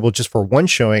more affordable just for one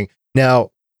showing. Now,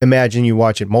 imagine you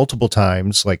watch it multiple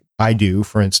times, like I do,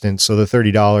 for instance. So the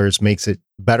 $30 makes it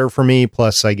better for me.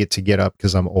 Plus, I get to get up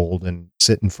because I'm old and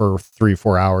sitting for 3 or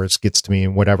 4 hours gets to me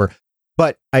and whatever.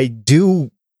 But I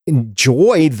do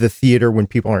enjoy the theater when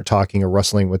people aren't talking or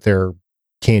rustling with their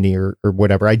candy or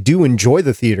whatever. I do enjoy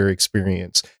the theater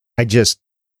experience. I just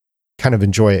kind of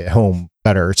enjoy it at home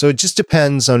better. So it just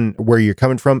depends on where you're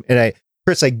coming from. And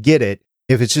Chris, I get it.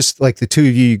 If it's just like the two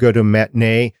of you go to a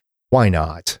matinee, why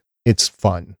not? It's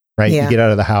fun, right? Yeah. You get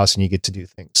out of the house and you get to do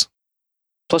things.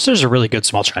 Plus, there's a really good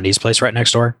small Chinese place right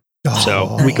next door.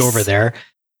 So we go over there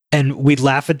and we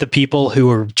laugh at the people who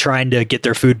are trying to get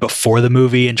their food before the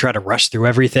movie and try to rush through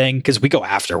everything because we go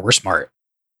after. We're smart.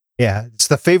 Yeah, it's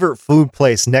the favorite food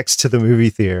place next to the movie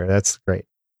theater. That's great.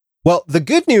 Well, the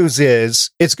good news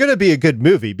is it's going to be a good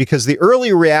movie because the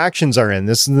early reactions are in.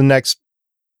 This is the next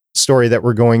story that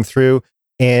we're going through.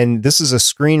 And this is a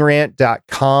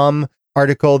ScreenRant.com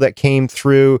article that came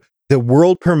through. The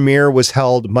world premiere was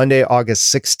held Monday,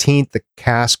 August 16th. The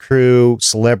cast, crew,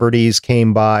 celebrities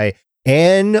came by,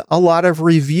 and a lot of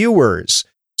reviewers.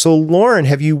 So, Lauren,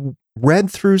 have you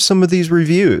read through some of these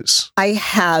reviews? I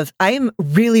have. I am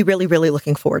really, really, really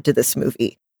looking forward to this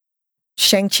movie.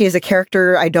 Shang-Chi is a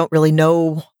character I don't really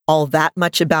know all that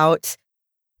much about,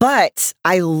 but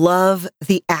I love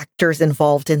the actors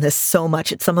involved in this so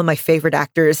much. It's some of my favorite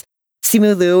actors.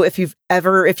 Simu Liu, if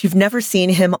you've never seen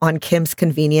him on Kim's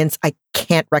Convenience, I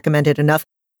can't recommend it enough.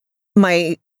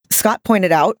 Scott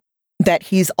pointed out that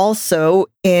he's also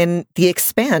in The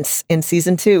Expanse in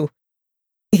season 2.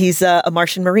 He's a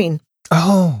Martian Marine.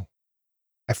 Oh,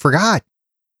 I forgot.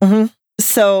 Mm-hmm.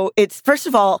 So it's, first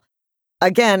of all,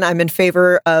 again, I'm in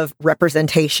favor of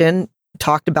representation.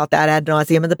 Talked about that ad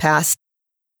nauseum in the past.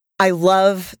 I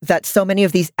love that so many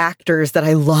of these actors that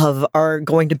I love are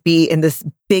going to be in this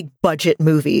big budget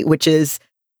movie, which is,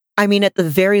 I mean, at the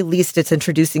very least, it's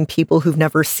introducing people who've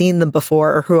never seen them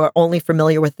before or who are only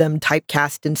familiar with them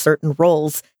typecast in certain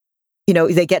roles. You know,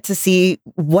 they get to see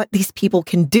what these people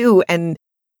can do. And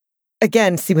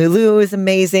again, Simu Liu is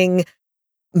amazing.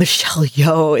 Michelle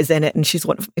Yeoh is in it, and she's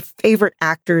one of my favorite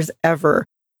actors ever.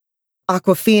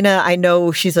 Awkwafina, I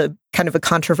know she's a kind of a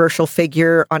controversial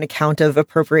figure on account of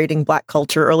appropriating Black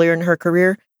culture earlier in her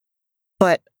career,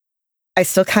 but I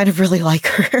still kind of really like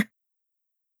her.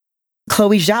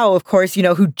 Chloe Zhao, of course, you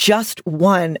know, who just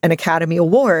won an Academy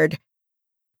Award.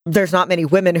 There's not many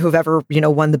women who've ever, you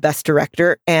know, won the Best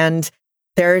Director, and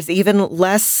there's even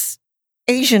less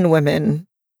Asian women.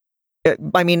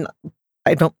 I mean,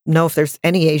 I don't know if there's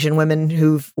any Asian women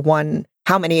who've won,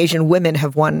 how many Asian women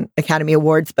have won Academy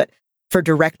Awards, but for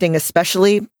directing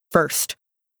especially, first.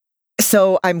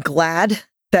 So I'm glad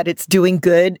that it's doing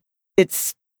good.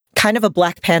 It's kind of a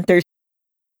Black Panther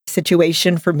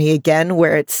situation for me again,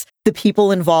 where it's the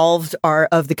people involved are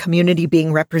of the community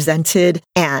being represented.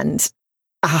 And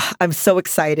I'm so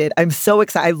excited.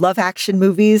 I love action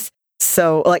movies.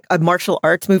 So like martial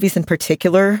arts movies in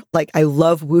particular, like I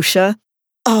love wuxia.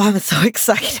 Oh, I'm so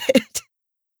excited.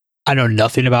 I know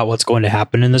nothing about what's going to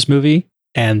happen in this movie,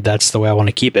 and that's the way I want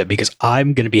to keep it because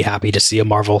I'm going to be happy to see a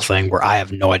Marvel thing where I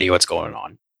have no idea what's going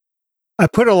on. I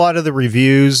put a lot of the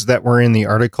reviews that were in the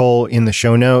article in the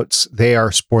show notes. They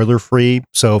are spoiler free,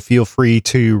 so feel free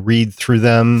to read through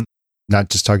them. Not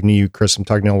just talking to you, Chris, I'm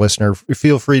talking to a listener.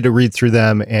 Feel free to read through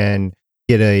them and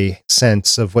get a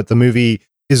sense of what the movie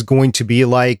is going to be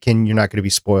like, and you're not going to be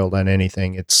spoiled on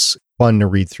anything. It's fun to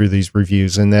read through these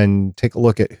reviews and then take a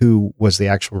look at who was the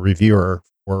actual reviewer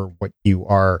for what you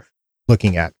are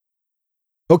looking at.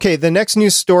 Okay, the next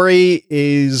news story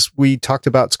is we talked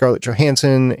about Scarlett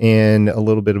Johansson and a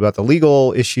little bit about the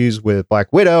legal issues with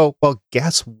Black Widow. Well,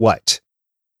 guess what?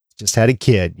 Just had a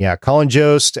kid. Yeah, Colin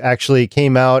Jost actually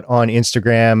came out on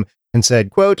Instagram and said,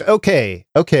 quote, okay,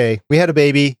 we had a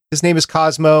baby. His name is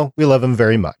Cosmo. We love him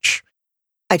very much.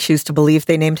 I choose to believe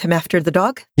they named him after the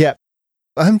dog. Yeah,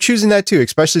 I'm choosing that too,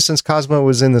 especially since Cosmo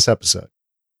was in this episode.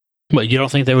 Well, you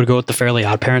don't think they would go with the Fairly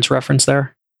Odd Parents reference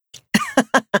there?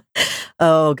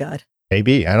 Oh, God.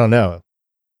 Maybe. I don't know.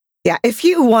 Yeah, if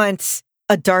you want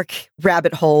a dark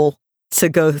rabbit hole to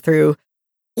go through,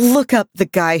 look up the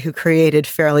guy who created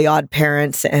Fairly Odd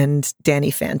Parents and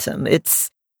Danny Phantom.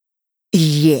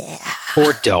 Yeah.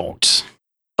 Or don't.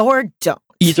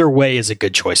 Either way is a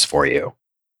good choice for you.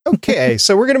 Okay,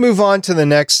 so we're going to move on to the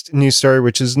next news story,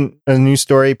 which isn't a news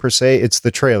story per se. It's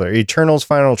the trailer. Eternal's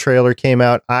final trailer came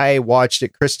out. I watched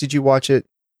it. Chris, did you watch it?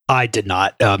 I did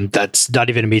not. That's not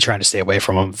even me trying to stay away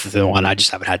from the one. I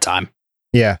just haven't had time.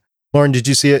 Yeah. Lauren, did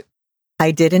you see it?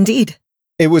 I did indeed.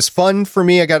 It was fun for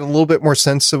me. I got a little bit more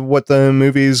sense of what the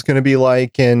movie is going to be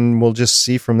like, and we'll just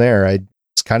see from there.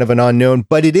 It's kind of an unknown,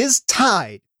 but it is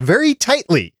tied very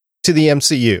tightly to the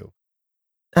MCU.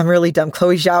 I'm really dumb.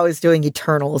 Chloe Zhao is doing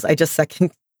Eternals. I just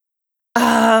second.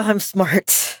 I'm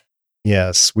smart.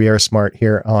 Yes, we are smart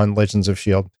here on Legends of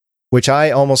S.H.I.E.L.D. which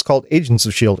I almost called Agents of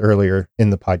S.H.I.E.L.D. earlier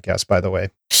in the podcast, by the way.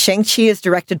 Shang-Chi is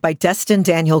directed by Destin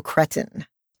Daniel Cretton.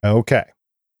 Okay.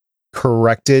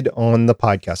 Corrected on the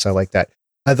podcast. I like that.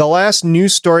 The last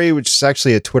news story, which is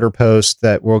actually a Twitter post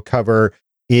that we'll cover,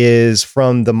 is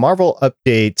from the Marvel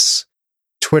Updates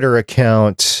Twitter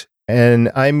account.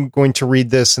 And I'm going to read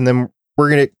this, and then we're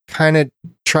going to kind of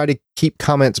try to keep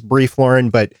comments brief, Lauren.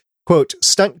 But, quote,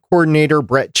 stunt coordinator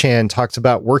Brett Chan talks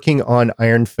about working on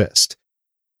Iron Fist.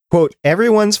 Quote,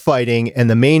 everyone's fighting and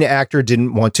the main actor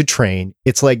didn't want to train.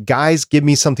 It's like, guys, give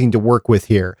me something to work with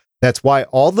here. That's why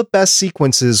all the best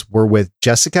sequences were with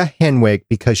Jessica Henwick,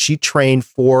 because she trained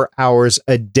 4 hours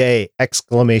a day,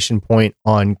 exclamation point,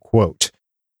 unquote.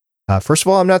 First of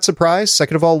all, I'm not surprised.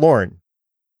 Second of all, Lauren.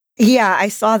 Yeah, I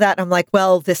saw that. I'm like,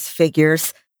 well, this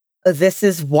figures. This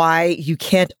is why you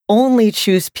can't only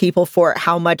choose people for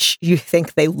how much you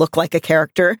think they look like a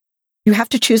character. You have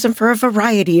to choose them for a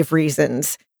variety of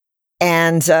reasons.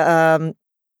 And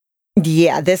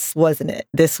yeah, this wasn't it.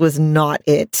 This was not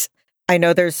it. I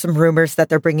know there's some rumors that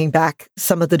they're bringing back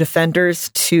some of the Defenders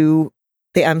to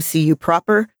the MCU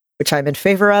proper, which I'm in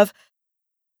favor of.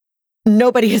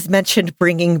 Nobody has mentioned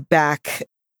bringing back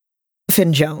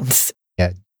Finn Jones.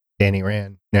 Yeah, Danny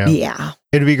Rand. No. Yeah.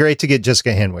 It'd be great to get Jessica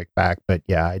Henwick back, but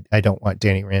yeah, I don't want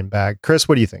Danny Rand back. Chris,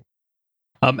 what do you think?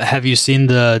 Have you seen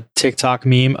the TikTok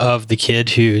meme of the kid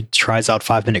who tries out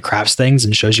 5-minute crafts things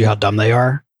and shows you how dumb they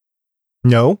are?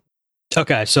 No.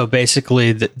 Okay, so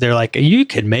basically they're like, you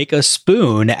can make a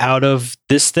spoon out of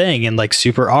this thing, and like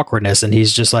super awkwardness. And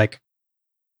he's just like,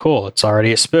 cool, it's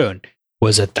already a spoon.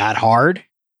 Was it that hard?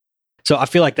 So I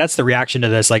feel like that's the reaction to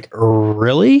this. Like,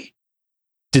 really?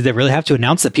 Did they really have to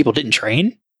announce that people didn't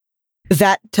train?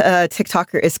 That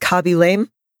TikToker is Kabi Lame.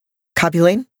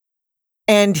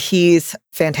 And he's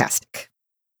fantastic.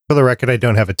 For the record, I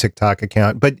don't have a TikTok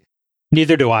account, but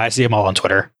neither do I. I see them all on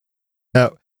Twitter. No,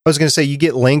 I was going to say you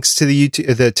get links to the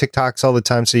TikToks all the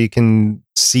time, so you can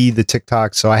see the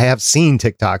TikToks. So I have seen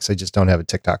TikToks. I just don't have a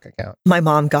TikTok account. My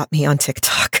mom got me on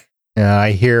TikTok.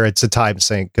 I hear it's a time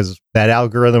sink because that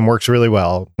algorithm works really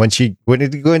well. Once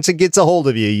it gets a hold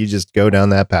of you, you just go down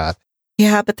that path.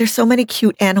 Yeah, but there's so many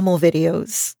cute animal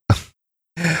videos.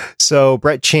 So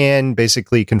Brett Chan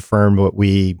basically confirmed what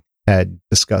we had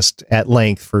discussed at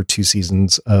length for 2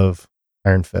 seasons of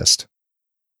Iron Fist.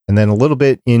 And then a little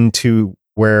bit into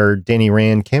where Danny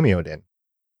Rand cameoed in.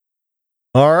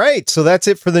 All right, so that's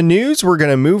it for the news. We're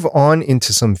going to move on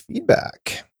into some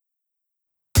feedback.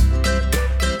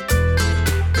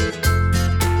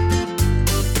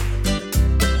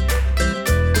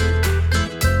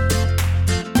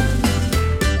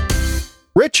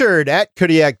 Richard at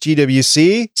Kodiak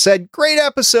GWC said, great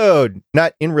episode.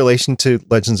 Not in relation to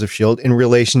Legends of S.H.I.E.L.D., in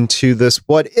relation to this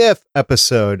What If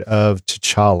episode of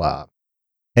T'Challa.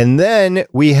 And then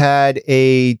we had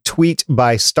a tweet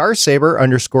by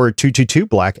Starsaber_222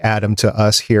 Black Adam to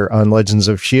us here on Legends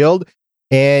of S.H.I.E.L.D.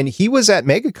 And he was at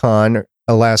MegaCon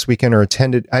last weekend, or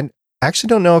attended. I actually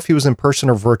don't know if he was in person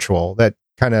or virtual. That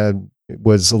kind of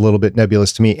was a little bit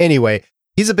nebulous to me. Anyway,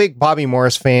 he's a big Bobby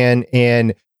Morris fan,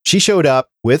 and she showed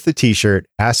up with the t-shirt,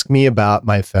 asked me about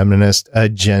my feminist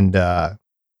agenda.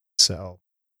 So,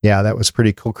 yeah, that was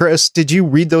pretty cool. Chris, did you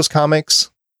read those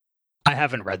comics? I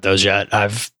haven't read those yet.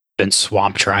 I've been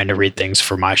swamped trying to read things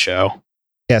for my show.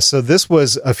 Yeah, so this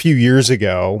was a few years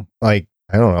ago, like,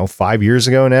 I don't know, 5 years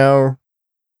ago now?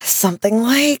 Something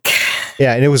like.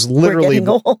 Yeah, and it was literally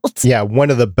old. Yeah,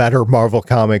 one of the better Marvel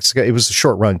comics. It was a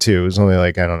short run, too. It was only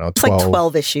like, I don't know, 12. It's like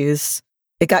 12 issues.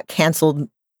 It got canceled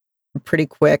pretty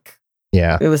quick.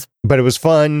 Yeah. But it was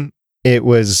fun. It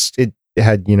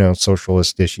had,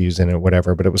 socialist issues in it,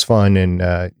 whatever, but it was fun. And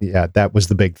yeah, that was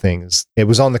the big thing. It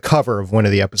was on the cover of one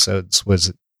of the episodes,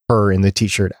 was her in the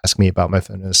t-shirt, ask me about my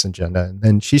feminist agenda. And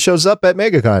then she shows up at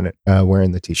MegaCon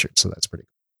wearing the t-shirt. So that's pretty cool.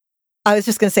 I was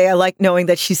just going to say, I like knowing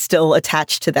that she's still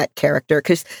attached to that character,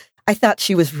 because I thought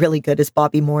she was really good as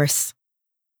Bobby Morse.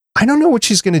 I don't know what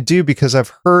she's going to do, because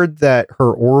I've heard that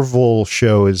her Orville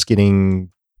show is getting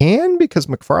canned because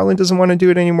McFarlane doesn't want to do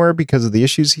it anymore because of the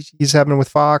issues he's having with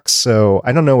Fox. So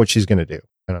I don't know what she's going to do.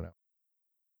 I don't know.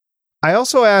 I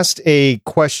also asked a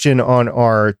question on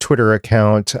our Twitter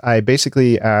account. I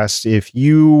basically asked, if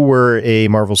you were a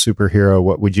Marvel superhero,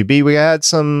 what would you be? We had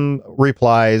some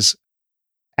replies.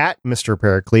 At Mr.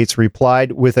 Pericletes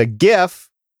replied with a GIF.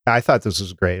 I thought this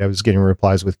was great. I was getting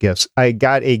replies with GIFs. I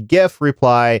got a GIF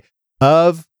reply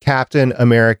of Captain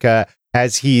America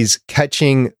as he's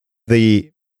catching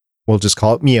we'll just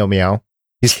call it Meow Meow.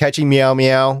 He's catching Meow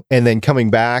Meow and then coming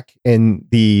back in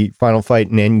the final fight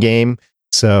in Endgame.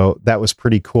 So that was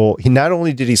pretty cool. He not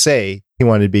only did he say, he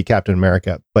wanted to be Captain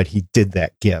America, but he did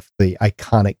that GIF, the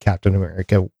iconic Captain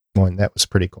America one. That was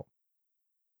pretty cool.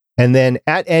 And then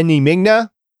at Enigmigna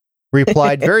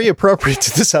replied, very appropriate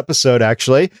to this episode,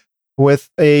 actually, with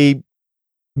a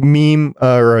meme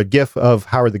or a GIF of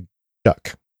Howard the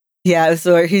Duck. Yeah, it was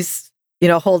where he's,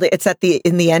 holding, it's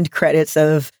in the end credits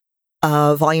of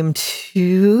volume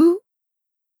 1,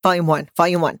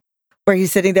 where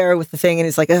he's sitting there with the thing and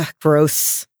he's like, ugh,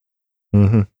 gross.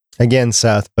 Mm-hmm. Again,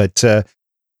 Seth, but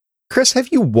Chris, have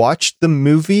you watched the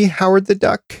movie Howard the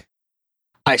Duck?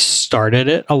 I started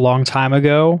it a long time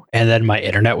ago, and then my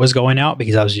internet was going out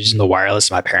because I was using the wireless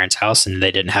in my parents' house and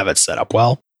they didn't have it set up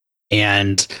well.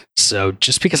 And so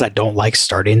just because I don't like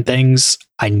starting things,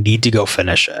 I need to go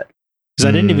finish it. Because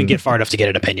I didn't even get far enough to get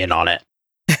an opinion on it.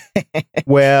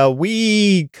 Well,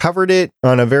 we covered it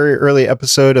on a very early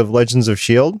episode of Legends of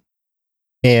S.H.I.E.L.D.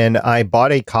 And I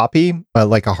bought a copy,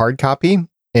 like a hard copy.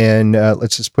 And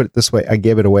let's just put it this way. I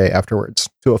gave it away afterwards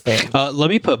to a fan. Let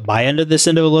me put my end of this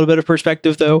into a little bit of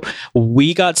perspective, though.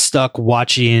 We got stuck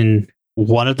watching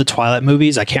one of the Twilight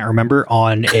movies. I can't remember,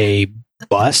 on a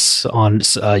bus on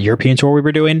a European tour we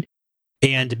were doing.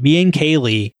 And me and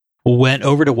Kaylee went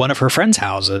over to one of her friends'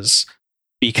 houses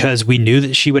because we knew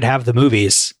that she would have the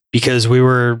movies because we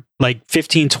were like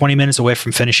 15, 20 minutes away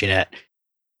from finishing it.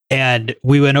 And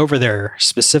we went over there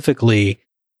specifically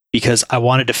because I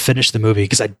wanted to finish the movie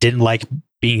because I didn't like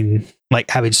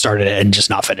having started it and just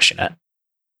not finishing it.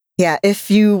 Yeah,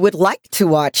 if you would like to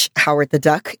watch Howard the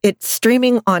Duck, it's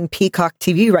streaming on Peacock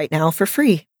TV right now for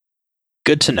free.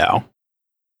 Good to know.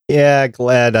 Yeah,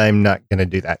 glad I'm not going to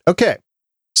do that. Okay.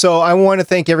 So I want to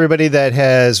thank everybody that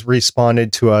has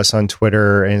responded to us on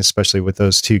Twitter, and especially with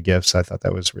those 2 GIFs. I thought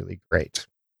that was really great.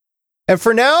 And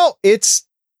for now,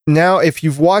 if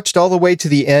you've watched all the way to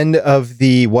the end of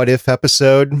the What If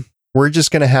episode, we're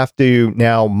just going to have to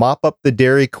now mop up the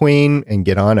Dairy Queen and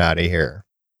get on out of here.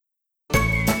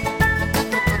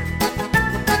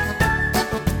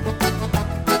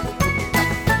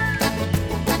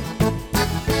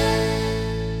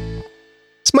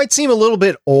 This might seem a little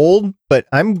bit old, but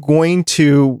I'm going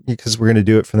to, because we're going to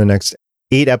do it for the next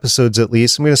 8 episodes at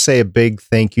least, I'm going to say a big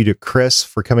thank you to Chris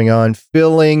for coming on,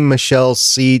 filling Michelle's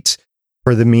seat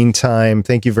for the meantime.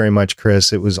 Thank you very much,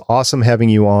 Chris. It was awesome having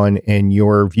you on and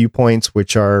your viewpoints,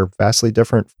 which are vastly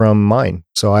different from mine.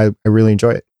 So I really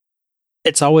enjoy it.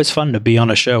 It's always fun to be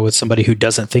on a show with somebody who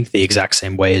doesn't think the exact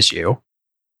same way as you.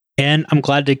 And I'm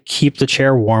glad to keep the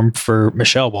chair warm for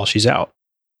Michelle while she's out.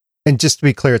 And just to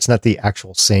be clear, it's not the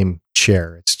actual same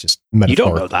chair. It's just metaphorical.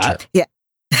 You don't know that. Chair. Yeah.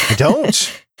 I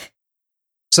don't.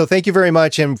 So thank you very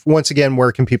much. And once again,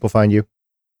 where can people find you?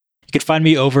 You can find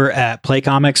me over at Play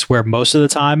Comics, where most of the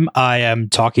time I am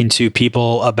talking to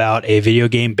people about a video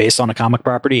game based on a comic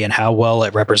property and how well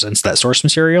it represents that source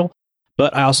material.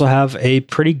 But I also have a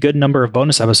pretty good number of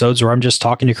bonus episodes where I'm just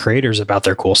talking to creators about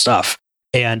their cool stuff.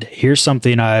 And here's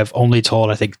something I've only told,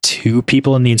 I think, 2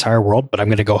 people in the entire world, but I'm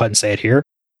going to go ahead and say it here.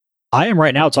 I am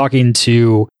right now talking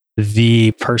to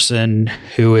the person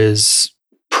who is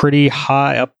pretty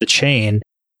high up the chain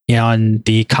on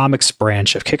the comics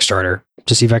branch of Kickstarter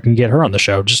to see if I can get her on the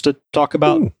show just to talk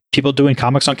about people doing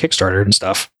comics on Kickstarter and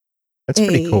stuff. That's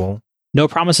pretty cool. No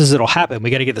promises it'll happen. We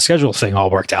got to get the schedule thing all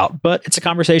worked out, but it's a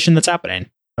conversation that's happening.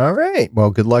 All right.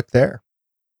 Well, good luck there.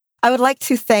 I would like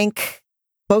to thank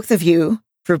both of you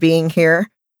for being here.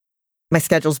 My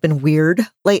schedule's been weird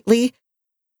lately.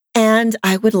 And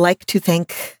I would like to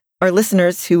thank our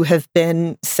listeners who have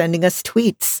been sending us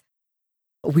tweets.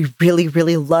 We really,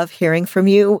 really love hearing from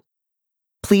you.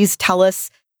 Please tell us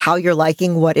how you're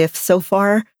liking What If so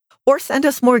far, or send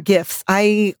us more GIFs.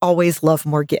 I always love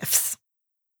more GIFs.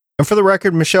 And for the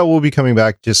record, Michelle will be coming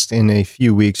back just in a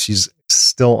few weeks. She's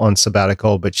still on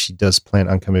sabbatical, but she does plan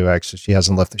on coming back, so she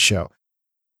hasn't left the show.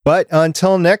 But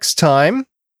until next time,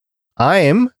 I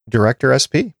am Director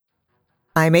SP.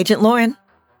 I'm Agent Lauren.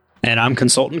 And I'm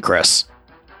Consultant Chris.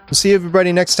 We'll see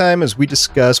everybody next time as we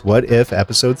discuss What If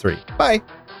Episode 3. Bye.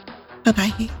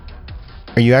 Bye-bye.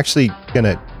 Are you actually going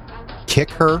to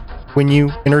kick her when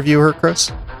you interview her,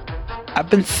 Chris? I've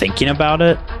been thinking about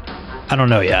it. I don't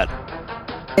know yet.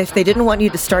 If they didn't want you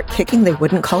to start kicking, they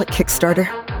wouldn't call it Kickstarter.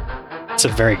 That's a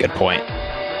very good point.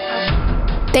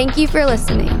 Thank you for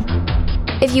listening.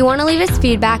 If you want to leave us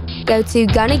feedback, go to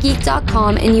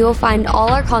gonnageek.com and you will find all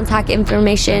our contact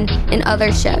information and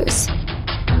other shows.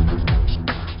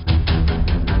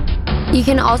 You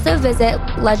can also visit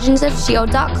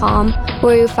legendsofshield.com,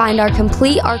 where you'll find our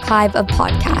complete archive of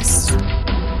podcasts.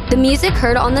 The music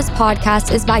heard on this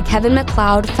podcast is by Kevin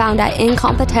MacLeod, found at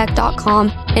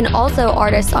incompetech.com, and also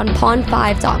artists on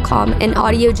pond5.com and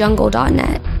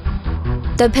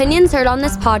audiojungle.net. The opinions heard on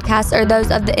this podcast are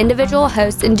those of the individual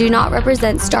hosts and do not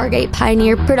represent Stargate,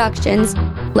 Pioneer Productions,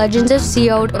 Legends of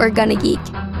S.H.I.E.L.D., or Gonna Geek.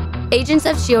 Agents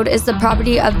of S.H.I.E.L.D. is the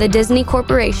property of the Disney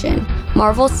Corporation,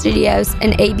 Marvel Studios,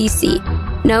 and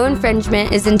ABC. No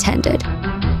infringement is intended.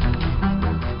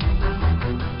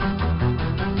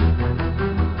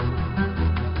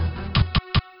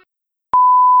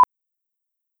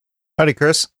 Howdy,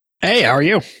 Chris. Hey, how are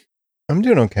you? I'm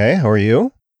doing okay. How are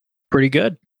you? Pretty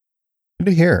good. Good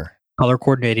to hear. Color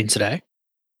coordinating today.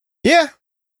 Yeah.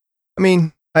 I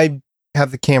mean, I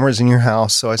have the cameras in your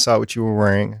house, so I saw what you were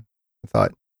wearing. I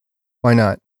thought, why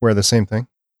not wear the same thing?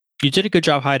 You did a good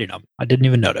job hiding them. I didn't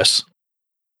even notice.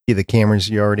 See the cameras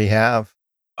you already have.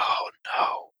 Oh,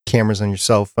 no. Cameras on your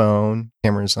cell phone,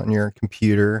 cameras on your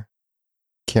computer,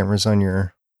 cameras on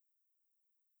your...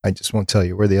 I just won't tell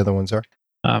you where the other ones are.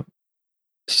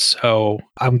 So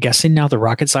I'm guessing now the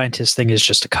rocket scientist thing is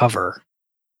just a cover.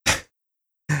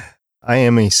 I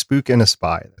am a spook and a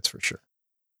spy, that's for sure.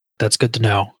 That's good to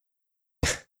know.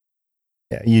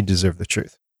 Yeah, you deserve the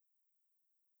truth.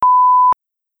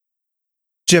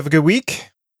 Did you have a good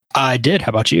week? I did. How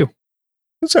about you?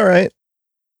 It's all right.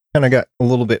 Kind of got a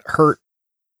little bit hurt.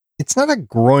 It's not a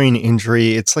groin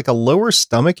injury. It's like a lower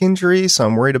stomach injury. So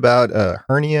I'm worried about a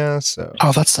hernia. So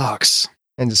Oh, that sucks.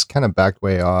 and just kind of backed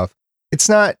way off. It's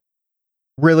not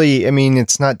really, I mean,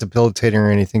 it's not debilitating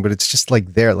or anything, but it's just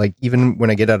like there, like even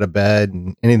when I get out of bed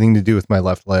and anything to do with my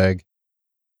left leg,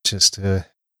 just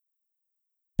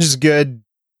good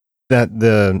that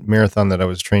the marathon that I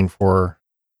was trained for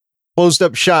closed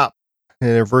up shop.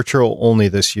 They're virtual only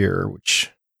this year,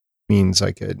 which means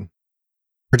I could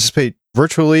participate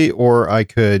virtually or I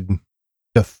could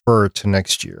defer to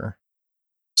next year.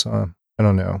 So I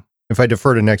don't know. If I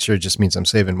defer to next year, it just means I'm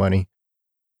saving money.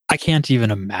 I can't even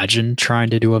imagine trying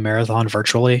to do a marathon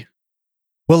virtually.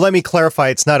 Well, let me clarify.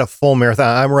 It's not a full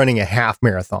marathon. I'm running a half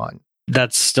marathon.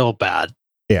 That's still bad.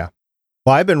 Yeah.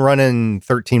 Well, I've been running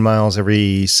 13 miles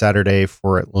every Saturday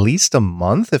for at least a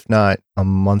month, if not a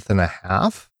month and a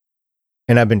half.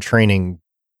 And I've been training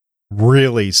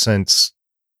really since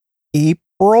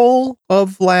April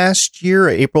of last year,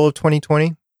 April of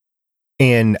 2020.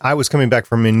 And I was coming back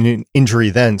from an injury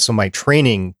then. So my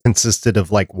training consisted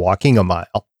of like walking a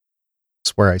mile.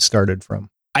 That's where I started from.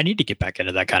 I need to get back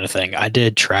into that kind of thing. I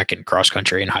did track and cross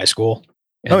country in high school.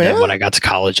 And Oh, then yeah? when I got to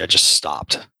college, I just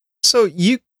stopped. So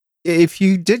if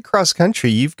you did cross country,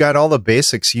 you've got all the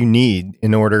basics you need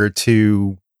in order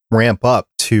to ramp up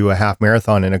to a half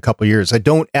marathon in a couple of years. I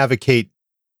don't advocate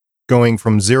going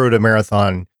from 0 to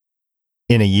marathon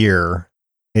in a year.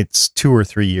 It's 2 or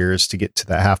 3 years to get to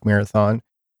that half marathon.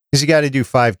 Because you got to do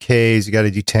 5Ks, you got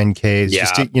to do 10Ks,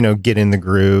 just to, get in the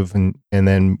groove and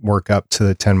then work up to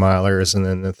the 10 milers and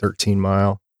then the 13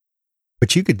 mile.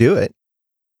 But you could do it.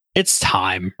 It's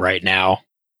time right now.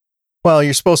 Well,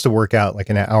 you're supposed to work out like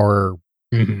an hour,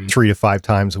 Mm-hmm. 3 to 5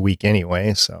 times a week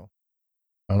anyway. So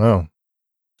I don't know.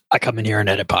 I come in here and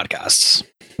edit podcasts.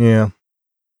 Yeah.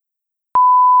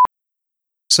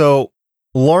 So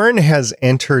Lauren has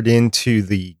entered into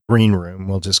the green room.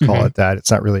 We'll just call it that.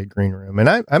 It's not really a green room.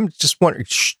 And I'm just wondering,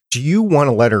 do you want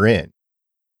to let her in?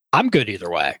 I'm good either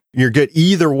way. You're good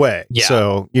either way. Yeah.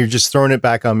 So you're just throwing it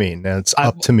back on me. Now it's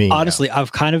up to me. Honestly, now.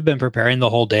 I've kind of been preparing the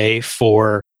whole day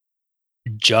for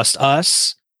just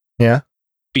us. Yeah.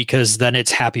 Because then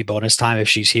it's happy bonus time if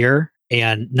she's here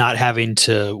and not having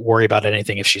to worry about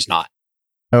anything if she's not.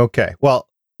 Okay. Well,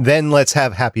 then let's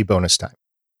have happy bonus time.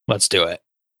 Let's do it.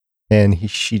 And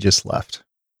she just left.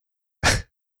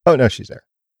 Oh, no, she's there.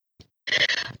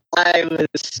 I was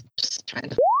just trying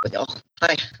to with y'all.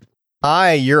 Hi.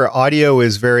 Hi, your audio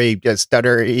is very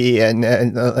stuttery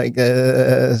and like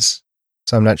this.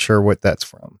 So I'm not sure what that's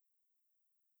from.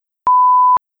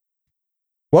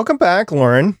 Welcome back,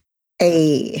 Lauren.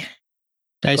 Hey,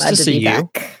 Nice glad to to see be you.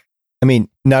 back. I mean,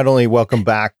 not only welcome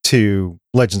back to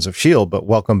Legends of S.H.I.E.L.D., but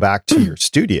welcome back to your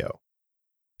studio.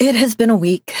 It has been a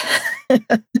week.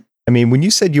 I mean, when you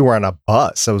said you were on a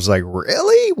bus, I was like,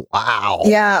 really? Wow.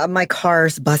 Yeah, my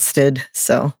car's busted.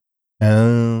 So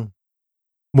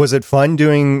was it fun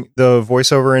doing the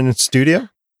voiceover in the studio?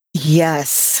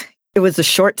 yes, it was a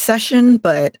short session,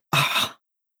 but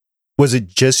Was it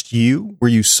just you? Were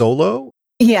you solo?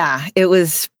 yeah, it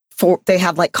was they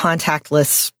have like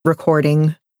contactless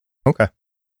recording. Okay.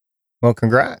 Well,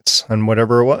 congrats on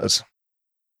whatever it was.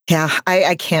 Yeah,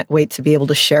 I can't wait to be able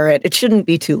to share it. It shouldn't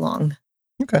be too long.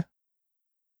 Okay.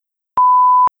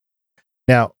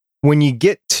 Now, when you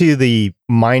get to the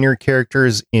minor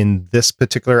characters in this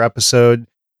particular episode,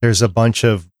 there's a bunch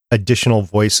of additional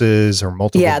voices or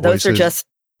multiple Yeah, those voices.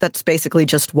 that's basically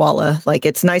just Walla. Like,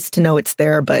 it's nice to know it's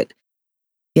there, but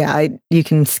Yeah, you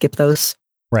can skip those.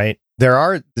 Right.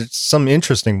 There's some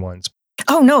interesting ones.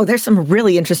 Oh, no, there's some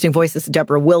really interesting voices.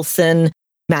 Deborah Wilson,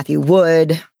 Matthew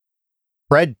Wood.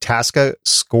 Fred Tasca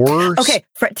scores. Okay,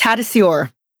 Fred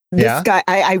Tatasciore. This guy,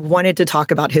 I wanted to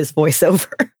talk about his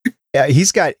voiceover. Yeah,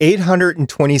 he's got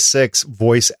 826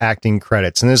 voice acting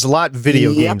credits, and there's a lot of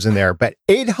video games in there, but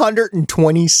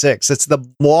 826. It's the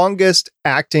longest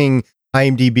acting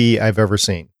IMDb I've ever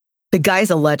seen. The guy's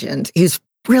a legend. He's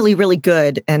really, really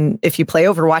good. And if you play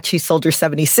Overwatch, he's Soldier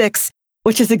 76,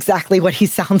 which is exactly what he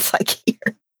sounds like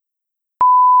here.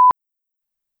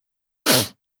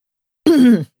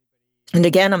 And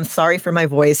again, I'm sorry for my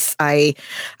voice. I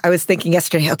was thinking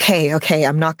yesterday, okay,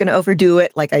 I'm not going to overdo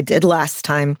it like I did last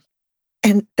time.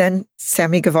 And then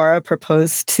Sammy Guevara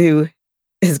proposed to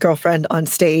his girlfriend on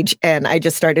stage, and I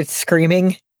just started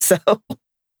screaming. So,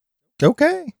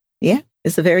 okay. Yeah,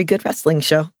 it's a very good wrestling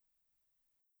show.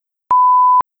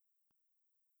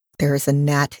 There is a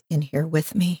gnat in here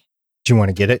with me. Do you want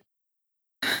to get it?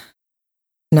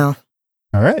 No.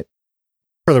 All right.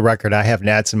 For the record, I have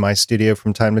gnats in my studio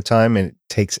from time to time, and it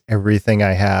takes everything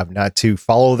I have not to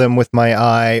follow them with my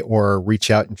eye or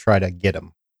reach out and try to get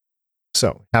them. So,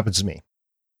 it happens to me.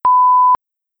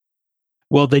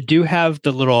 Well, they do have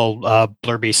the little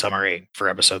blurby summary for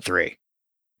episode 3.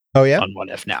 Oh, yeah? On What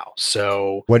If Now.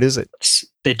 So, what is it?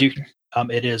 They do.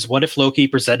 It is what if Loki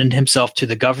presented himself to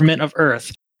the government of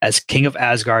Earth as king of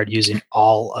Asgard using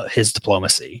all his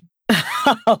diplomacy.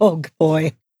 Oh,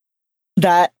 boy.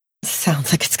 That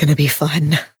sounds like it's going to be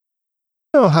fun. I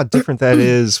don't know how different that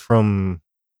is from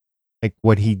like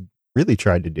what he really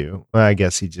tried to do. Well, I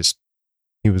guess he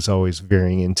was always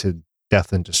veering into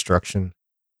death and destruction.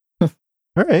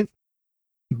 All right.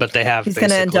 But they have he's going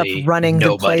to end up running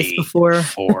the place before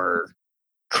for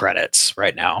credits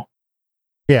right now.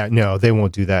 Yeah, no, they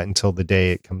won't do that until the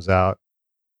day it comes out.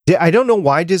 I don't know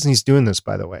why Disney's doing this,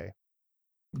 by the way.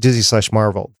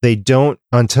 Disney/Marvel. They don't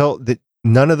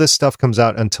none of this stuff comes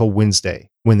out until Wednesday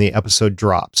when the episode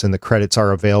drops and the credits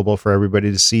are available for everybody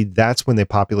to see. That's when they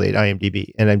populate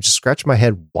IMDb. And I'm just scratching my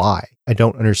head why. I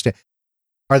don't understand.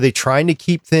 Are they trying to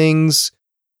keep things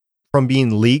from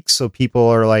being leaked so people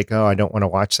are like, oh, I don't want to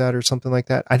watch that or something like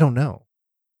that? I don't know.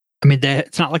 I mean,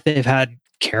 it's not like they've had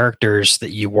characters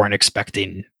that you weren't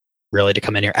expecting really to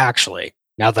come in here. Actually,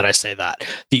 now that I say that,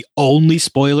 the only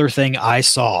spoiler thing I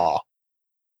saw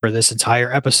for this entire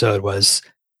episode was,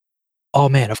 oh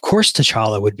man, of course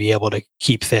T'Challa would be able to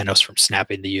keep Thanos from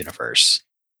snapping the universe.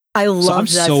 I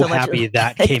love that so so happy much.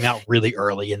 that came out really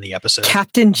early in the episode.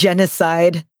 Captain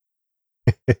Genocide.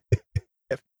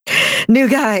 New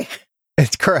guy.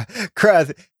 It's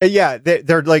yeah,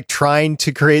 they're like trying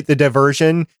to create the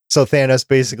diversion. So Thanos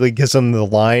basically gives him the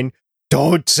line,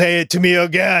 "Don't say it to me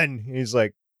again." He's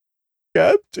like,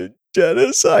 Captain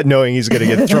Genocide, knowing he's going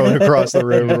to get thrown across the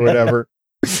room or whatever.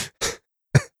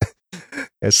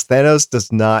 Yes, Thanos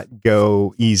does not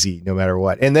go easy no matter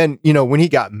what. And then, when he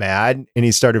got mad and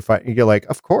he started fighting, you're like,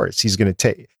 of course he's going to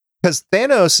take, because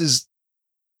Thanos is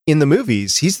in the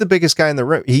movies, he's the biggest guy in the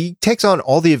room. He takes on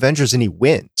all the Avengers and he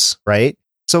wins, right?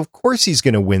 So of course he's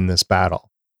going to win this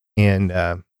battle. And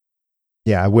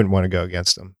yeah, I wouldn't want to go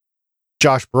against him.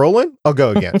 Josh Brolin, I'll go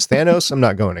against. Thanos, I'm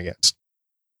not going against.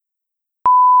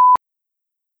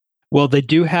 Well, they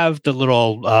do have the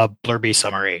little blurby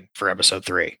summary for episode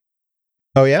 3.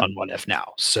 Oh, yeah? On What If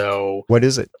Now. So what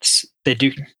is it? They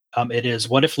do. It is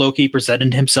what if Loki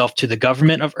presented himself to the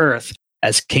government of Earth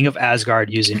as king of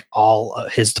Asgard using all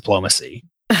his diplomacy.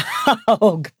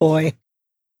 Oh, boy.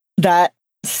 That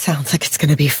sounds like it's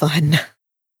going to be fun. I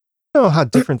don't know how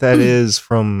different that is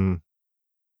from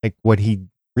like what he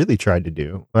really tried to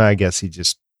do. Well, I guess he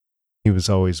was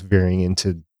always veering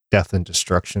into death and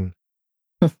destruction.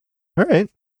 All right.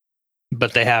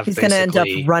 But they have he's going to end up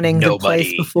running the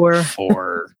place before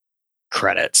for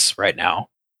credits right now.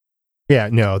 Yeah,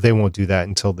 no, they won't do that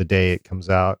until the day it comes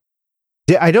out.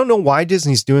 I don't know why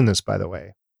Disney's doing this, by the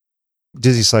way.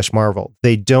 Disney/Marvel.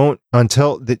 They don't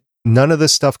none of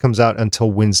this stuff comes out until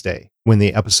Wednesday when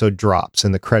the episode drops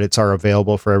and the credits are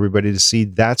available for everybody to see.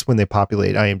 That's when they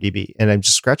populate IMDb. And I'm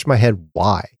just scratching my head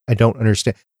why. I don't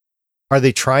understand. Are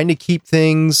they trying to keep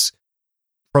things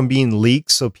from being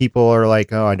leaked so people are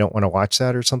like, oh, I don't want to watch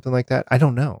that or something like that? I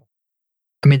don't know.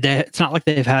 I mean, it's not like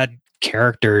they've had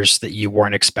characters that you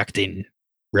weren't expecting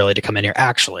really to come in here.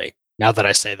 Actually, now that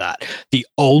I say that, the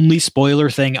only spoiler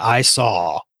thing I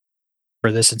saw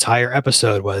for this entire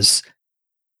episode was,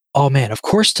 oh man, of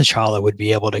course T'Challa would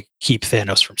be able to keep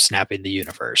Thanos from snapping the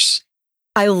universe.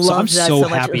 I love that so so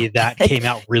much. happy that came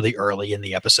out really early in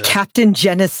the episode. Captain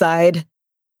Genocide.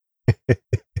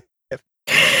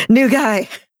 New guy.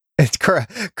 It's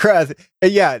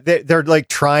yeah, they're like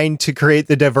trying to create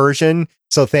the diversion.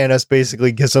 So Thanos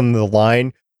basically gives him the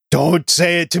line, "Don't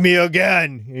say it to me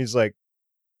again." He's like,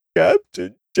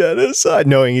 "Captain Genocide,"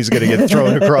 knowing he's going to get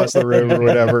thrown across the room or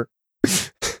whatever.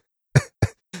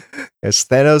 Yes,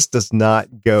 Thanos does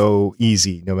not go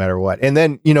easy no matter what. And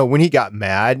then, when he got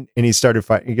mad and he started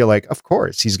fighting, you're like, of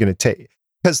course he's going to take,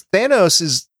 because Thanos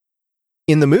is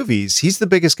in the movies, he's the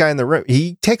biggest guy in the room.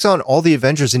 He takes on all the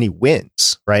Avengers and he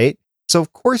wins, right? So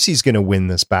of course he's going to win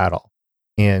this battle.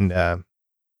 And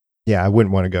yeah, I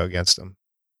wouldn't want to go against him.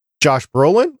 Josh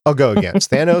Brolin, I'll go against.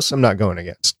 Thanos, I'm not going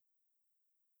against.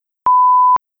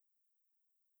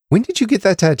 When did you get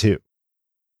that tattoo?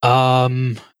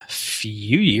 A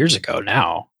few years ago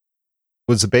now.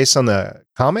 Was it based on the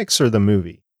comics or the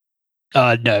movie?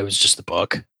 No, it was just the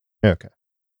book. Okay.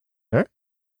 All right.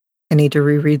 I need to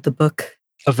reread the book.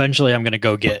 Eventually, I'm going to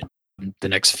go get the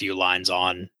next few lines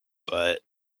on, but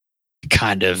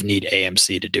kind of need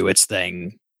AMC to do its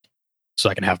thing so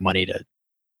I can have money to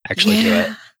actually do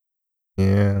it.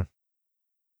 Yeah.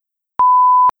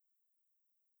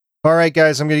 All right,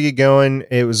 guys, I'm going to get going.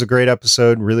 It was a great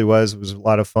episode. Really was. It was a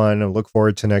lot of fun. I look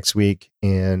forward to next week,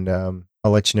 and I'll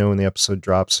let you know when the episode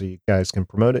drops so you guys can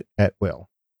promote it at will.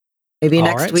 Maybe All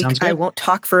next right, week sounds good. I won't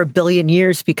talk for a billion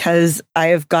years because I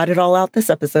have got it all out this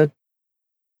episode.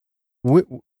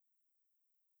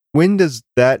 When does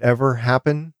that ever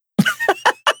happen?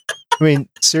 I mean,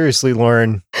 seriously,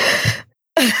 Lauren.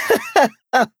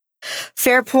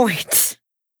 Fair point.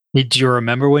 Did you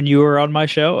remember when you were on my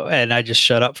show and I just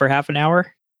shut up for half an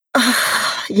hour?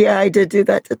 Yeah, I did do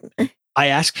that, didn't I? I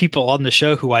ask people on the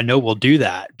show who I know will do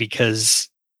that because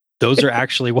those are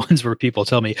actually ones where people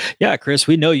tell me, yeah, Chris,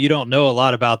 we know you don't know a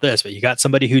lot about this, but you got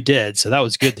somebody who did. So that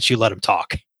was good that you let him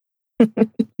talk.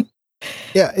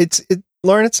 Yeah,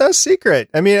 Lauren, it's not a secret.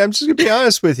 I mean, I'm just going to be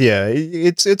honest with you.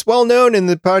 It's well known in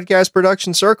the podcast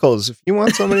production circles. If you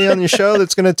want somebody on your show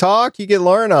that's going to talk, you get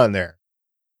Lauren on there.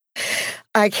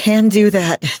 I can do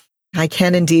that. I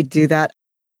can indeed do that.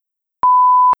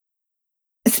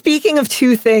 Speaking of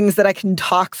two things that I can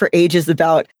talk for ages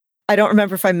about, I don't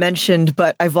remember if I mentioned,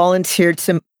 but I volunteered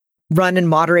to run and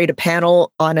moderate a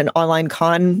panel on an online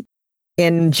con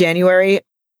in January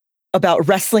about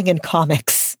wrestling and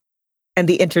comics and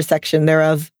the intersection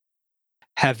thereof.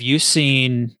 Have you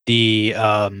seen the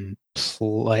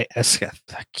play? I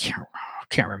can't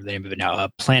remember the name of it now.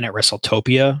 Planet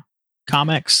WrestleTopia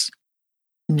comics.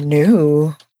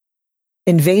 No.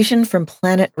 Invasion from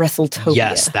Planet WrestleTopia.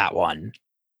 Yes, that one.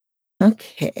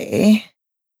 Okay.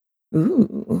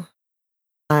 Ooh.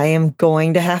 I am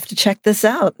going to have to check this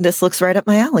out. This looks right up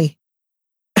my alley.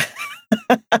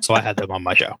 So I had them on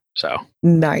my show. So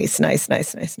Nice.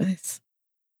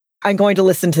 I'm going to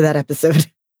listen to that episode.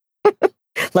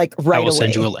 Like right away. I will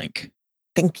send you a link.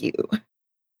 Thank you.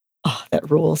 Oh, that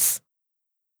rules.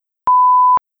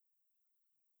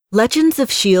 Legends of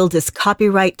S.H.I.E.L.D. is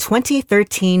copyright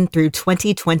 2013 through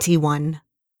 2021.